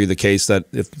you could argue the case that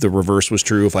if the reverse was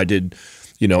true, if I did,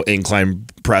 incline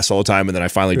press all the time and then I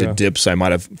finally did dips, I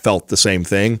might have felt the same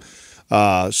thing.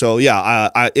 So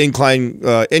yeah,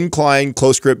 incline,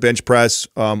 close grip bench press,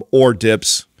 or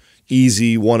dips.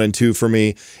 Easy 1 and 2 for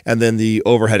me, and then the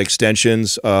overhead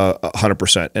extensions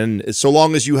 100%. And so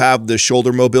long as you have the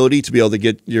shoulder mobility to be able to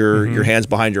get your hands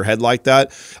behind your head like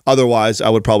that, otherwise I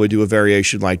would probably do a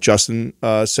variation like Justin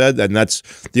said, and that's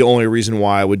the only reason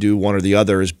why I would do one or the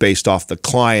other is based off the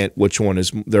client, which one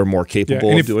is they're more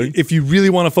capable of doing. If you really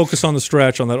want to focus on the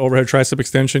stretch on that overhead tricep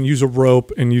extension, use a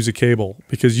rope and use a cable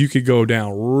because you could go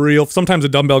down real. Sometimes a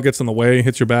dumbbell gets in the way and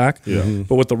hits your back,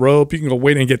 but with the rope you can go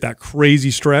wait and get that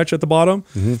crazy stretch at the bottom,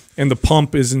 and the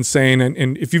pump is insane.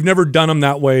 And if you've never done them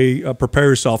that way, prepare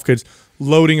yourself because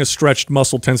loading a stretched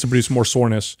muscle tends to produce more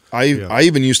soreness. I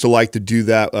even used to like to do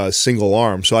that single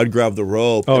arm. So I'd grab the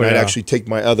rope and I'd actually take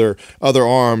my other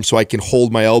arm so I can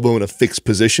hold my elbow in a fixed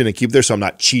position and keep there so I'm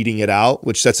not cheating it out,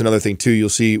 which that's another thing too. You'll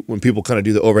see when people kind of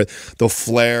do the overhead, they'll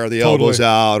flare the elbows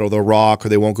out or they'll rock or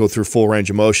they won't go through full range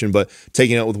of motion. But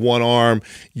taking it with one arm,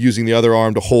 using the other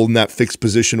arm to hold in that fixed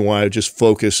position while I just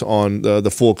focus on the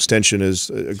full extension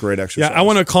is a great exercise. Yeah, I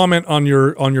want to comment on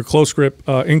your close grip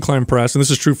incline press, and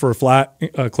this is true for a flat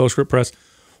close grip press.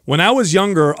 When I was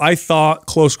younger, I thought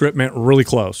close grip meant really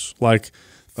close, like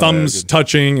thumbs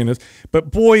touching,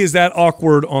 but boy, is that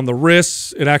awkward on the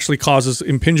wrists. It actually causes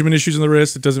impingement issues in the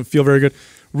wrist. It doesn't feel very good.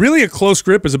 Really, a close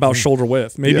grip is about shoulder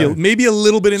width, maybe a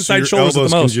little bit inside shoulders at the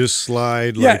most. Can just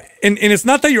slide. Yeah, and it's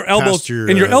not that your elbows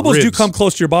your elbows ribs do come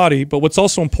close to your body, but what's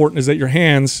also important is that your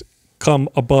hands come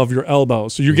above your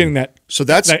elbows, so you're getting that. So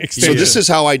this is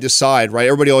how I decide, right?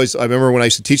 Everybody always, I remember when I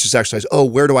used to teach this exercise,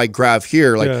 where do I grab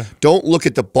here? Like, don't look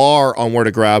at the bar on where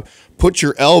to grab. Put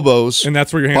your elbows and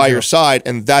that's where your hands by go. Your side,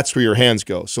 and that's where your hands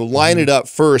go. So line it up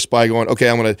first by going, okay,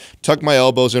 I'm going to tuck my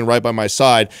elbows in right by my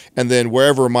side, and then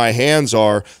wherever my hands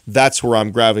are, that's where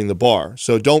I'm grabbing the bar.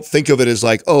 So don't think of it as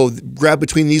like, grab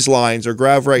between these lines or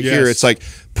grab right here. It's like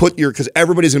because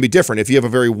everybody's going to be different. If you have a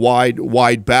very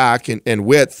wide back and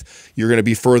width, you're going to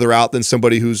be further out than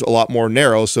somebody who's a lot more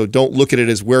narrow. So don't look at it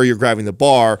as where you're grabbing the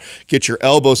bar. Get your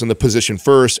elbows in the position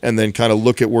first, and then kind of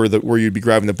look at where you'd be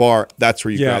grabbing the bar. That's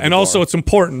where you grab the bar. Also it's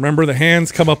important. Remember, the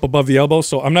hands come up above the elbow.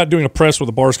 So I'm not doing a press where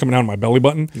the bar's coming down my belly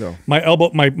button. No.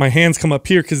 My hands come up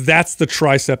here because that's the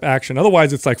tricep action.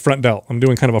 Otherwise, it's like front delt. I'm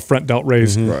doing kind of a front delt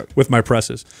raise with my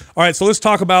presses. All right, so let's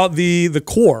talk about the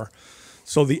core.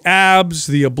 So the abs,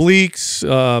 the obliques,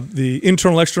 the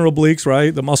internal, external obliques,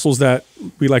 right? The muscles that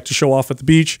we like to show off at the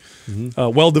beach.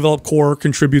 Well-developed core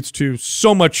contributes to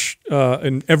so much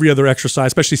in every other exercise,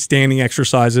 especially standing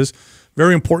exercises.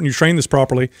 Very important you train this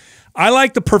properly. I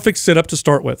like the perfect sit-up to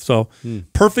start with. So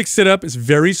perfect sit-up is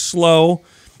very slow.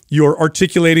 You're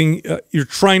articulating, you're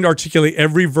trying to articulate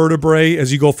every vertebrae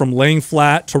as you go from laying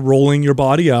flat to rolling your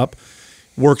body up.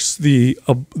 works the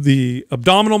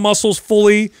abdominal muscles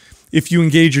fully. If you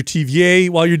engage your TVA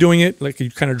while you're doing it, like you're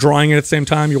kind of drawing it at the same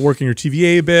time, you're working your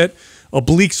TVA a bit.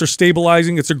 Obliques are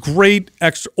stabilizing. It's a great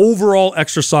overall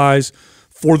exercise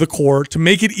for the core. To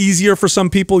make it easier for some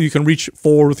people, you can reach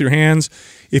forward with your hands.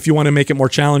 If you want to make it more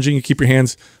challenging, you keep your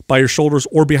hands by your shoulders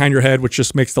or behind your head, which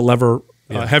just makes the lever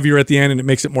heavier at the end and it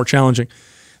makes it more challenging.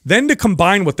 Then to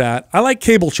combine with that, I like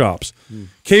cable chops.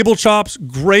 Cable chops,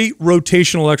 great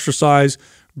rotational exercise,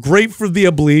 great for the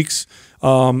obliques.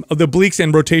 The obliques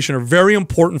and rotation are very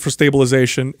important for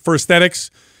stabilization. For aesthetics,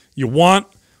 you want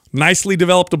nicely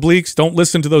developed obliques. Don't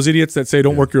listen to those idiots that say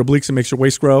don't work your obliques and makes your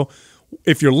waist grow.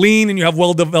 If you're lean and you have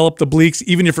well-developed obliques,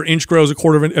 even if your inch grows a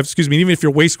quarter of an, excuse me, even if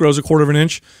your waist grows a quarter of an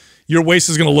inch, your waist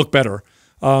is going to look better.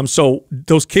 So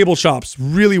those cable chops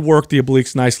really work the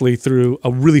obliques nicely through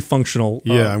a really functional.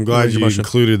 I'm glad you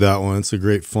included that one. It's a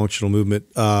great functional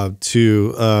movement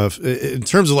too. In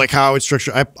terms of like how I would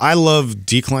structure, I love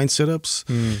decline sit-ups.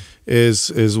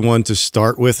 Is one to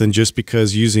start with, and just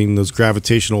because using those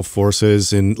gravitational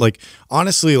forces and like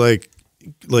honestly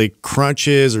like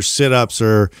crunches or sit-ups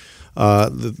or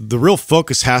the real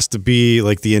focus has to be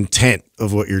like the intent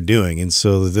of what you're doing, and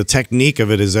so the technique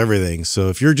of it is everything. So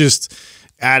if you're just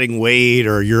adding weight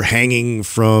or you're hanging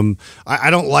from, I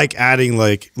don't like adding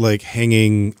like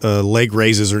hanging leg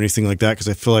raises or anything like that, because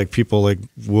I feel like people like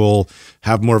will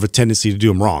have more of a tendency to do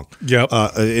them wrong. Yep.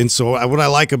 And so what I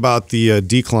like about the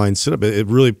decline sit-up, it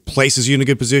really places you in a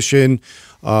good position.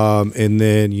 And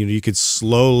then you could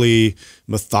slowly,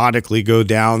 methodically go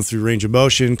down through range of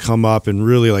motion, come up and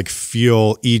really like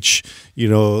feel each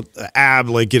ab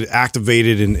like get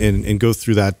activated and go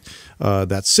through that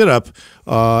sit-up.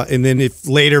 And then if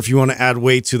you want to add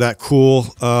weight to that, cool,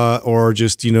 or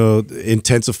just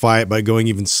intensify it by going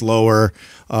even slower.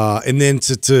 And then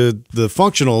to the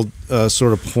functional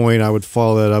sort of point, I would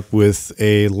follow that up with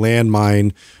a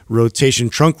landmine rotation,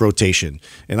 trunk rotation.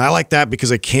 And I like that because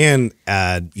I can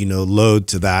add, load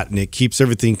to that, and it keeps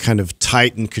everything kind of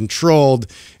tight and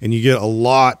controlled, and you get a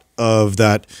lot of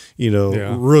that,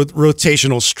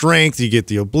 rotational strength. You get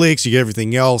the obliques, you get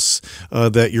everything else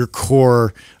that your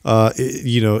core,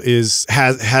 has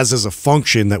as a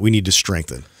function that we need to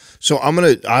strengthen. So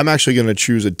I'm actually gonna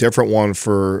choose a different one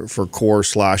for core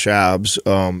 / abs,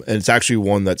 and it's actually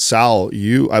one that Sal,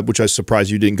 which I was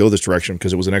surprised you didn't go this direction,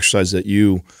 because it was an exercise that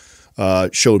you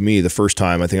showed me the first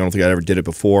time. I don't think I ever did it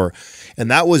before, and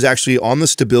that was actually on the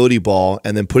stability ball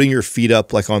and then putting your feet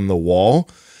up like on the wall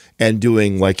and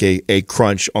doing like a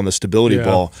crunch on the stability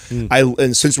ball.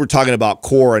 And since we're talking about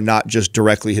core and not just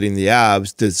directly hitting the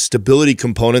abs, the stability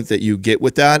component that you get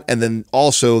with that, and then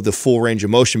also the full range of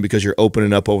motion because you're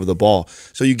opening up over the ball.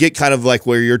 So you get kind of like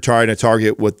where you're trying to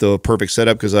target with the perfect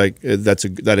setup, because like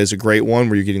that is a great one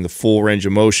where you're getting the full range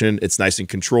of motion. It's nice and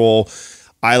control.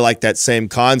 I like that same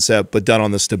concept, but done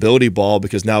on the stability ball,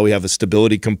 because now we have a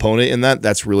stability component in that.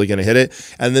 That's really going to hit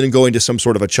it. And then going to some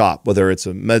sort of a chop, whether it's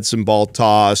a medicine ball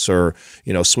toss or,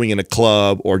 swinging a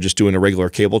club or just doing a regular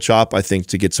cable chop. I think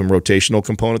to get some rotational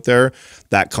component there,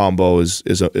 that combo is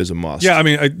a must. Yeah, I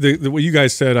mean, what you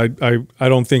guys said, I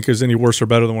don't think is any worse or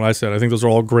better than what I said. I think those are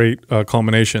all great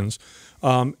combinations.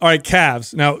 All right,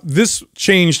 calves. Now, this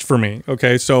changed for me,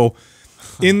 okay? So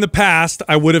in the past,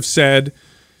 I would have said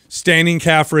standing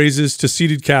calf raises to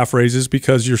seated calf raises,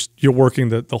 because you're working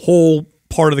the whole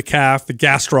part of the calf, the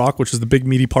gastroc, which is the big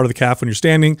meaty part of the calf when you're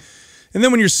standing. And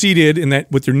then when you're seated in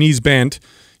that with your knees bent,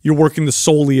 you're working the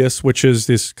soleus, which is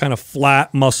this kind of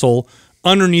flat muscle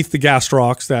underneath the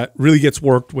gastrocs that really gets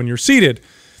worked when you're seated.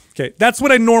 Okay, that's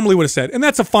what I normally would have said. And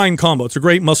that's a fine combo. It's a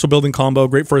great muscle building combo,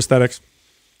 great for aesthetics.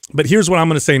 But here's what I'm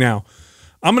going to say now.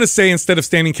 I'm going to say, instead of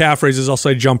standing calf raises, I'll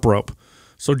say jump rope.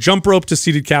 So jump rope to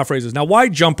seated calf raises. Now, why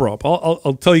jump rope?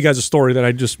 I'll tell you guys a story that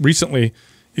I just recently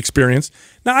experienced.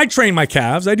 Now, I train my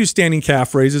calves. I do standing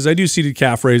calf raises. I do seated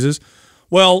calf raises.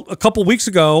 Well, a couple weeks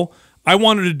ago, I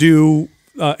wanted to do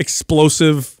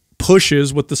explosive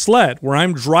pushes with the sled, where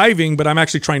I'm driving, but I'm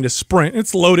actually trying to sprint.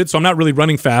 It's loaded, so I'm not really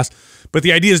running fast. But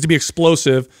the idea is to be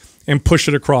explosive and push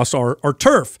it across our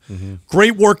turf.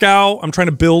 Great workout. I'm trying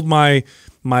to build my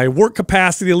work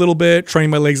capacity a little bit,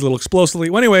 train my legs a little explosively.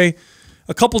 Well, anyway,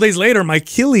 a couple days later, my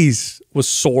Achilles was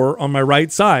sore on my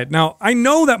right side. Now, I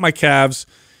know that my calves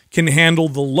can handle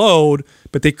the load,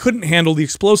 but they couldn't handle the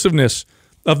explosiveness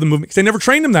of the movement because they never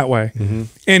trained them that way.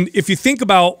 And if you think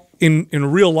about in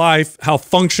real life how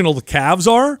functional the calves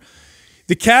are,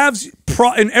 the calves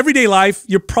in everyday life,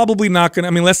 you're probably not going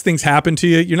to, unless things happen to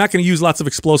you, you're not going to use lots of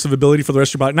explosive ability for the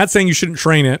rest of your body. Not saying you shouldn't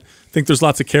train it. I think there's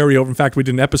lots of carryover. In fact, we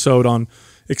did an episode on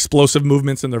explosive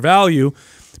movements and their value.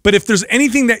 But if there's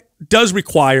anything that does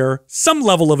require some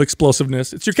level of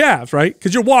explosiveness, it's your calves, right?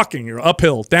 Because you're walking, you're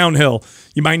uphill, downhill.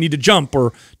 You might need to jump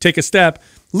or take a step.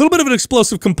 A little bit of an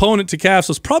explosive component to calves,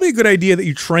 so it's probably a good idea that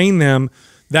you train them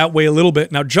that way a little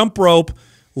bit. Now, jump rope,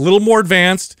 a little more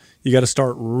advanced. You got to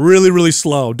start really, really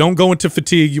slow. Don't go into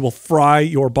fatigue. You will fry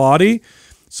your body.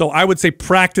 So I would say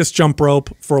practice jump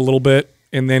rope for a little bit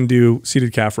and then do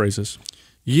seated calf raises.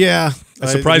 Yeah, I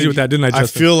surprised you with that, didn't I, Justin?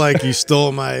 I feel like you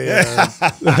stole my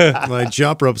my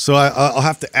jump rope. So I'll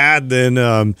have to add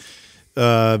then.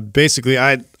 Basically,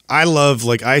 I love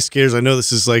like ice skaters. I know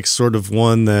this is like sort of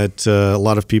one that a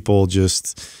lot of people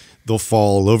they'll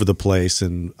fall all over the place,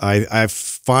 and I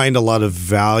find a lot of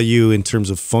value in terms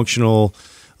of functional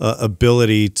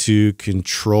ability to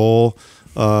control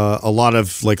a lot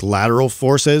of like lateral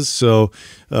forces. So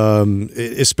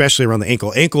especially around the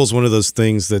ankle. Ankle is one of those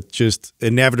things that just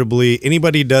inevitably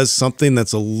anybody does something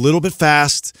that's a little bit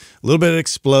fast, a little bit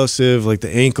explosive, like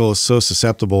the ankle is so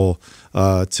susceptible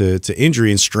to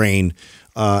injury and strain.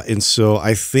 And so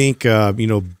I think,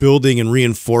 building and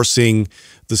reinforcing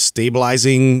the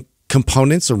stabilizing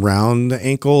components around the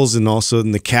ankles and also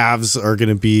in the calves are going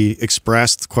to be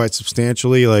expressed quite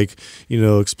substantially, like,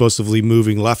 explosively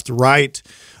moving left to right,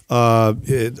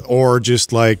 or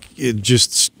just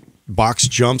box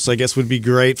jumps, I guess, would be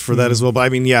great for that as well. But I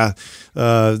mean, yeah,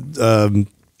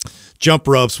 jump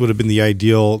ropes would have been the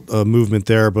ideal movement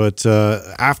there. But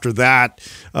after that,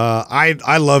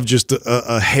 I love just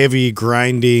a heavy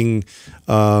grinding,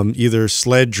 either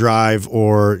sled drive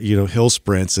or hill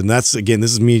sprints. And that's, again,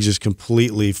 this is me just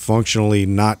completely functionally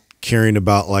not caring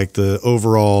about like the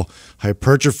overall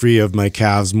hypertrophy of my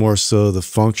calves, more so the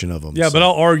function of them. Yeah, but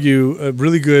I'll argue a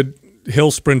really good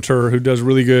hill sprinter who does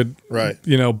really good,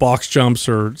 box jumps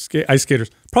or ice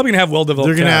skaters probably gonna have well-developed.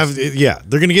 They're gonna have,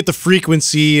 they're gonna get the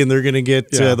frequency and they're gonna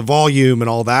get the volume and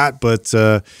all that. But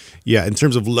in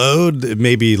terms of load, it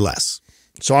may be less.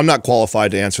 So I'm not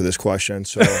qualified to answer this question.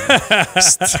 So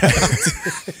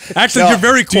actually, you're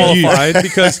very qualified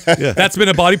because that's been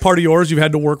a body part of yours. You've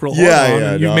had to work real hard on,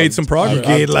 and you've made some progress. You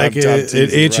gained like an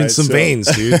inch and some veins,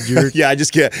 dude. I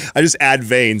just add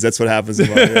veins. That's what happens in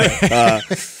my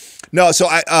No, so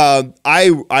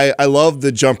I love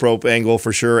the jump rope angle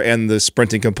for sure, and the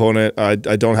sprinting component. I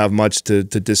don't have much to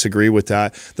disagree with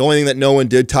that. The only thing that no one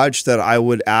did touch that I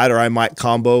would add, or I might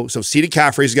combo, so seated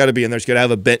calf raise has got to be in there. It's got to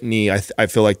have a bent knee. I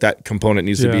feel like that component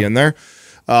needs to be in there.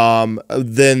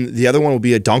 Then the other one will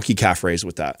be a donkey calf raise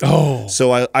with that. Oh,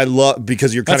 so I love,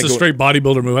 because you're kind of that's a straight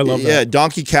bodybuilder move. I love that. Yeah,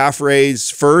 donkey calf raise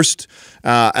first,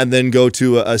 and then go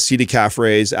to a seated calf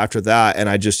raise after that. And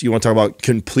you want to talk about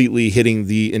completely hitting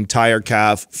the entire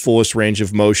calf, fullest range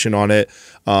of motion on it.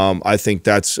 I think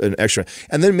that's an extra.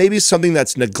 And then maybe something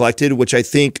that's neglected, which I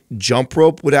think jump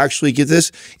rope would actually get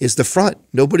this, is the front.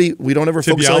 We don't ever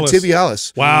focus on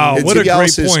tibialis. Wow, and what a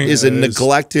great point. Is a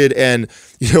neglected, and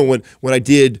when I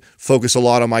did focus a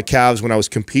lot on my calves when I was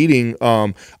competing,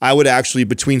 I would actually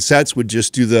between sets would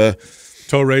just do the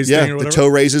toe raise thing or whatever? The toe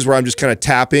raises where I'm just kind of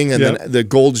tapping. And then the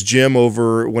Gold's Gym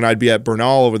over when I'd be at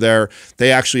Bernal over there,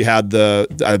 they actually had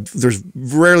there's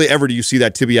rarely ever do you see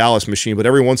that tibialis machine, but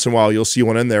every once in a while you'll see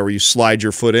one in there where you slide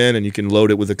your foot in and you can load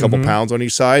it with a couple pounds on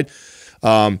each side.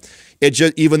 It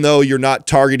just, even though you're not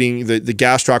targeting the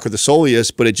gastroc or the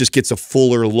soleus, but it just gets a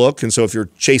fuller look. And so if you're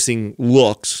chasing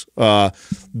looks,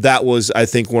 that was, I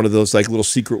think, one of those like little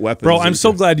secret weapons. Bro, I'm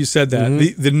so glad you said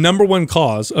that. The number one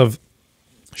cause of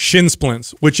shin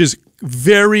splints, which is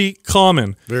very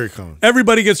common. Very common.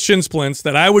 Everybody gets shin splints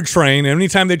that I would train. And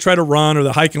anytime they try to run or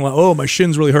the hiking, like, oh, my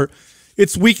shins really hurt.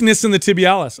 It's weakness in the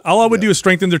tibialis. All I would do is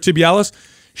strengthen their tibialis.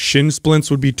 Shin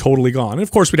splints would be totally gone. And of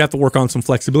course, we'd have to work on some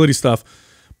flexibility stuff.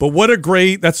 But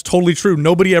that's totally true.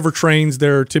 Nobody ever trains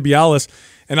their tibialis.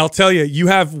 And I'll tell you, you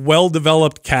have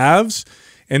well-developed calves,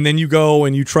 and then you go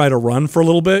and you try to run for a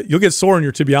little bit, you'll get sore in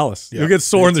your tibialis. You'll get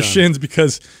sore in the shins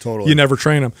because you never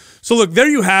train them. So look, there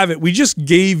you have it. We just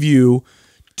gave you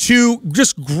two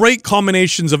just great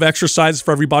combinations of exercises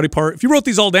for every body part. If you wrote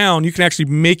these all down, you can actually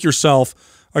make yourself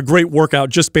a great workout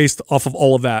just based off of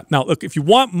all of that. Now, look, if you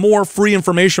want more free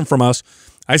information from us,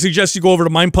 I suggest you go over to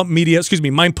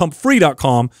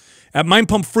mindpumpfree.com. At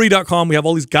mindpumpfree.com, we have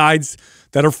all these guides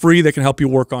that are free that can help you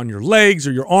work on your legs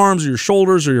or your arms or your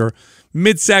shoulders or your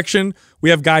midsection. We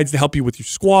have guides to help you with your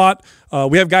squat.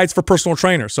 We have guides for personal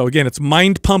trainers. So again, it's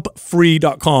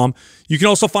mindpumpfree.com. You can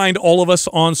also find all of us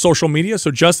on social media.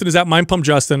 So Justin is at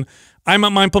mindpumpjustin. I'm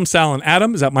at mindpumpsal, and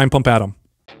Adam is at mindpumpadam.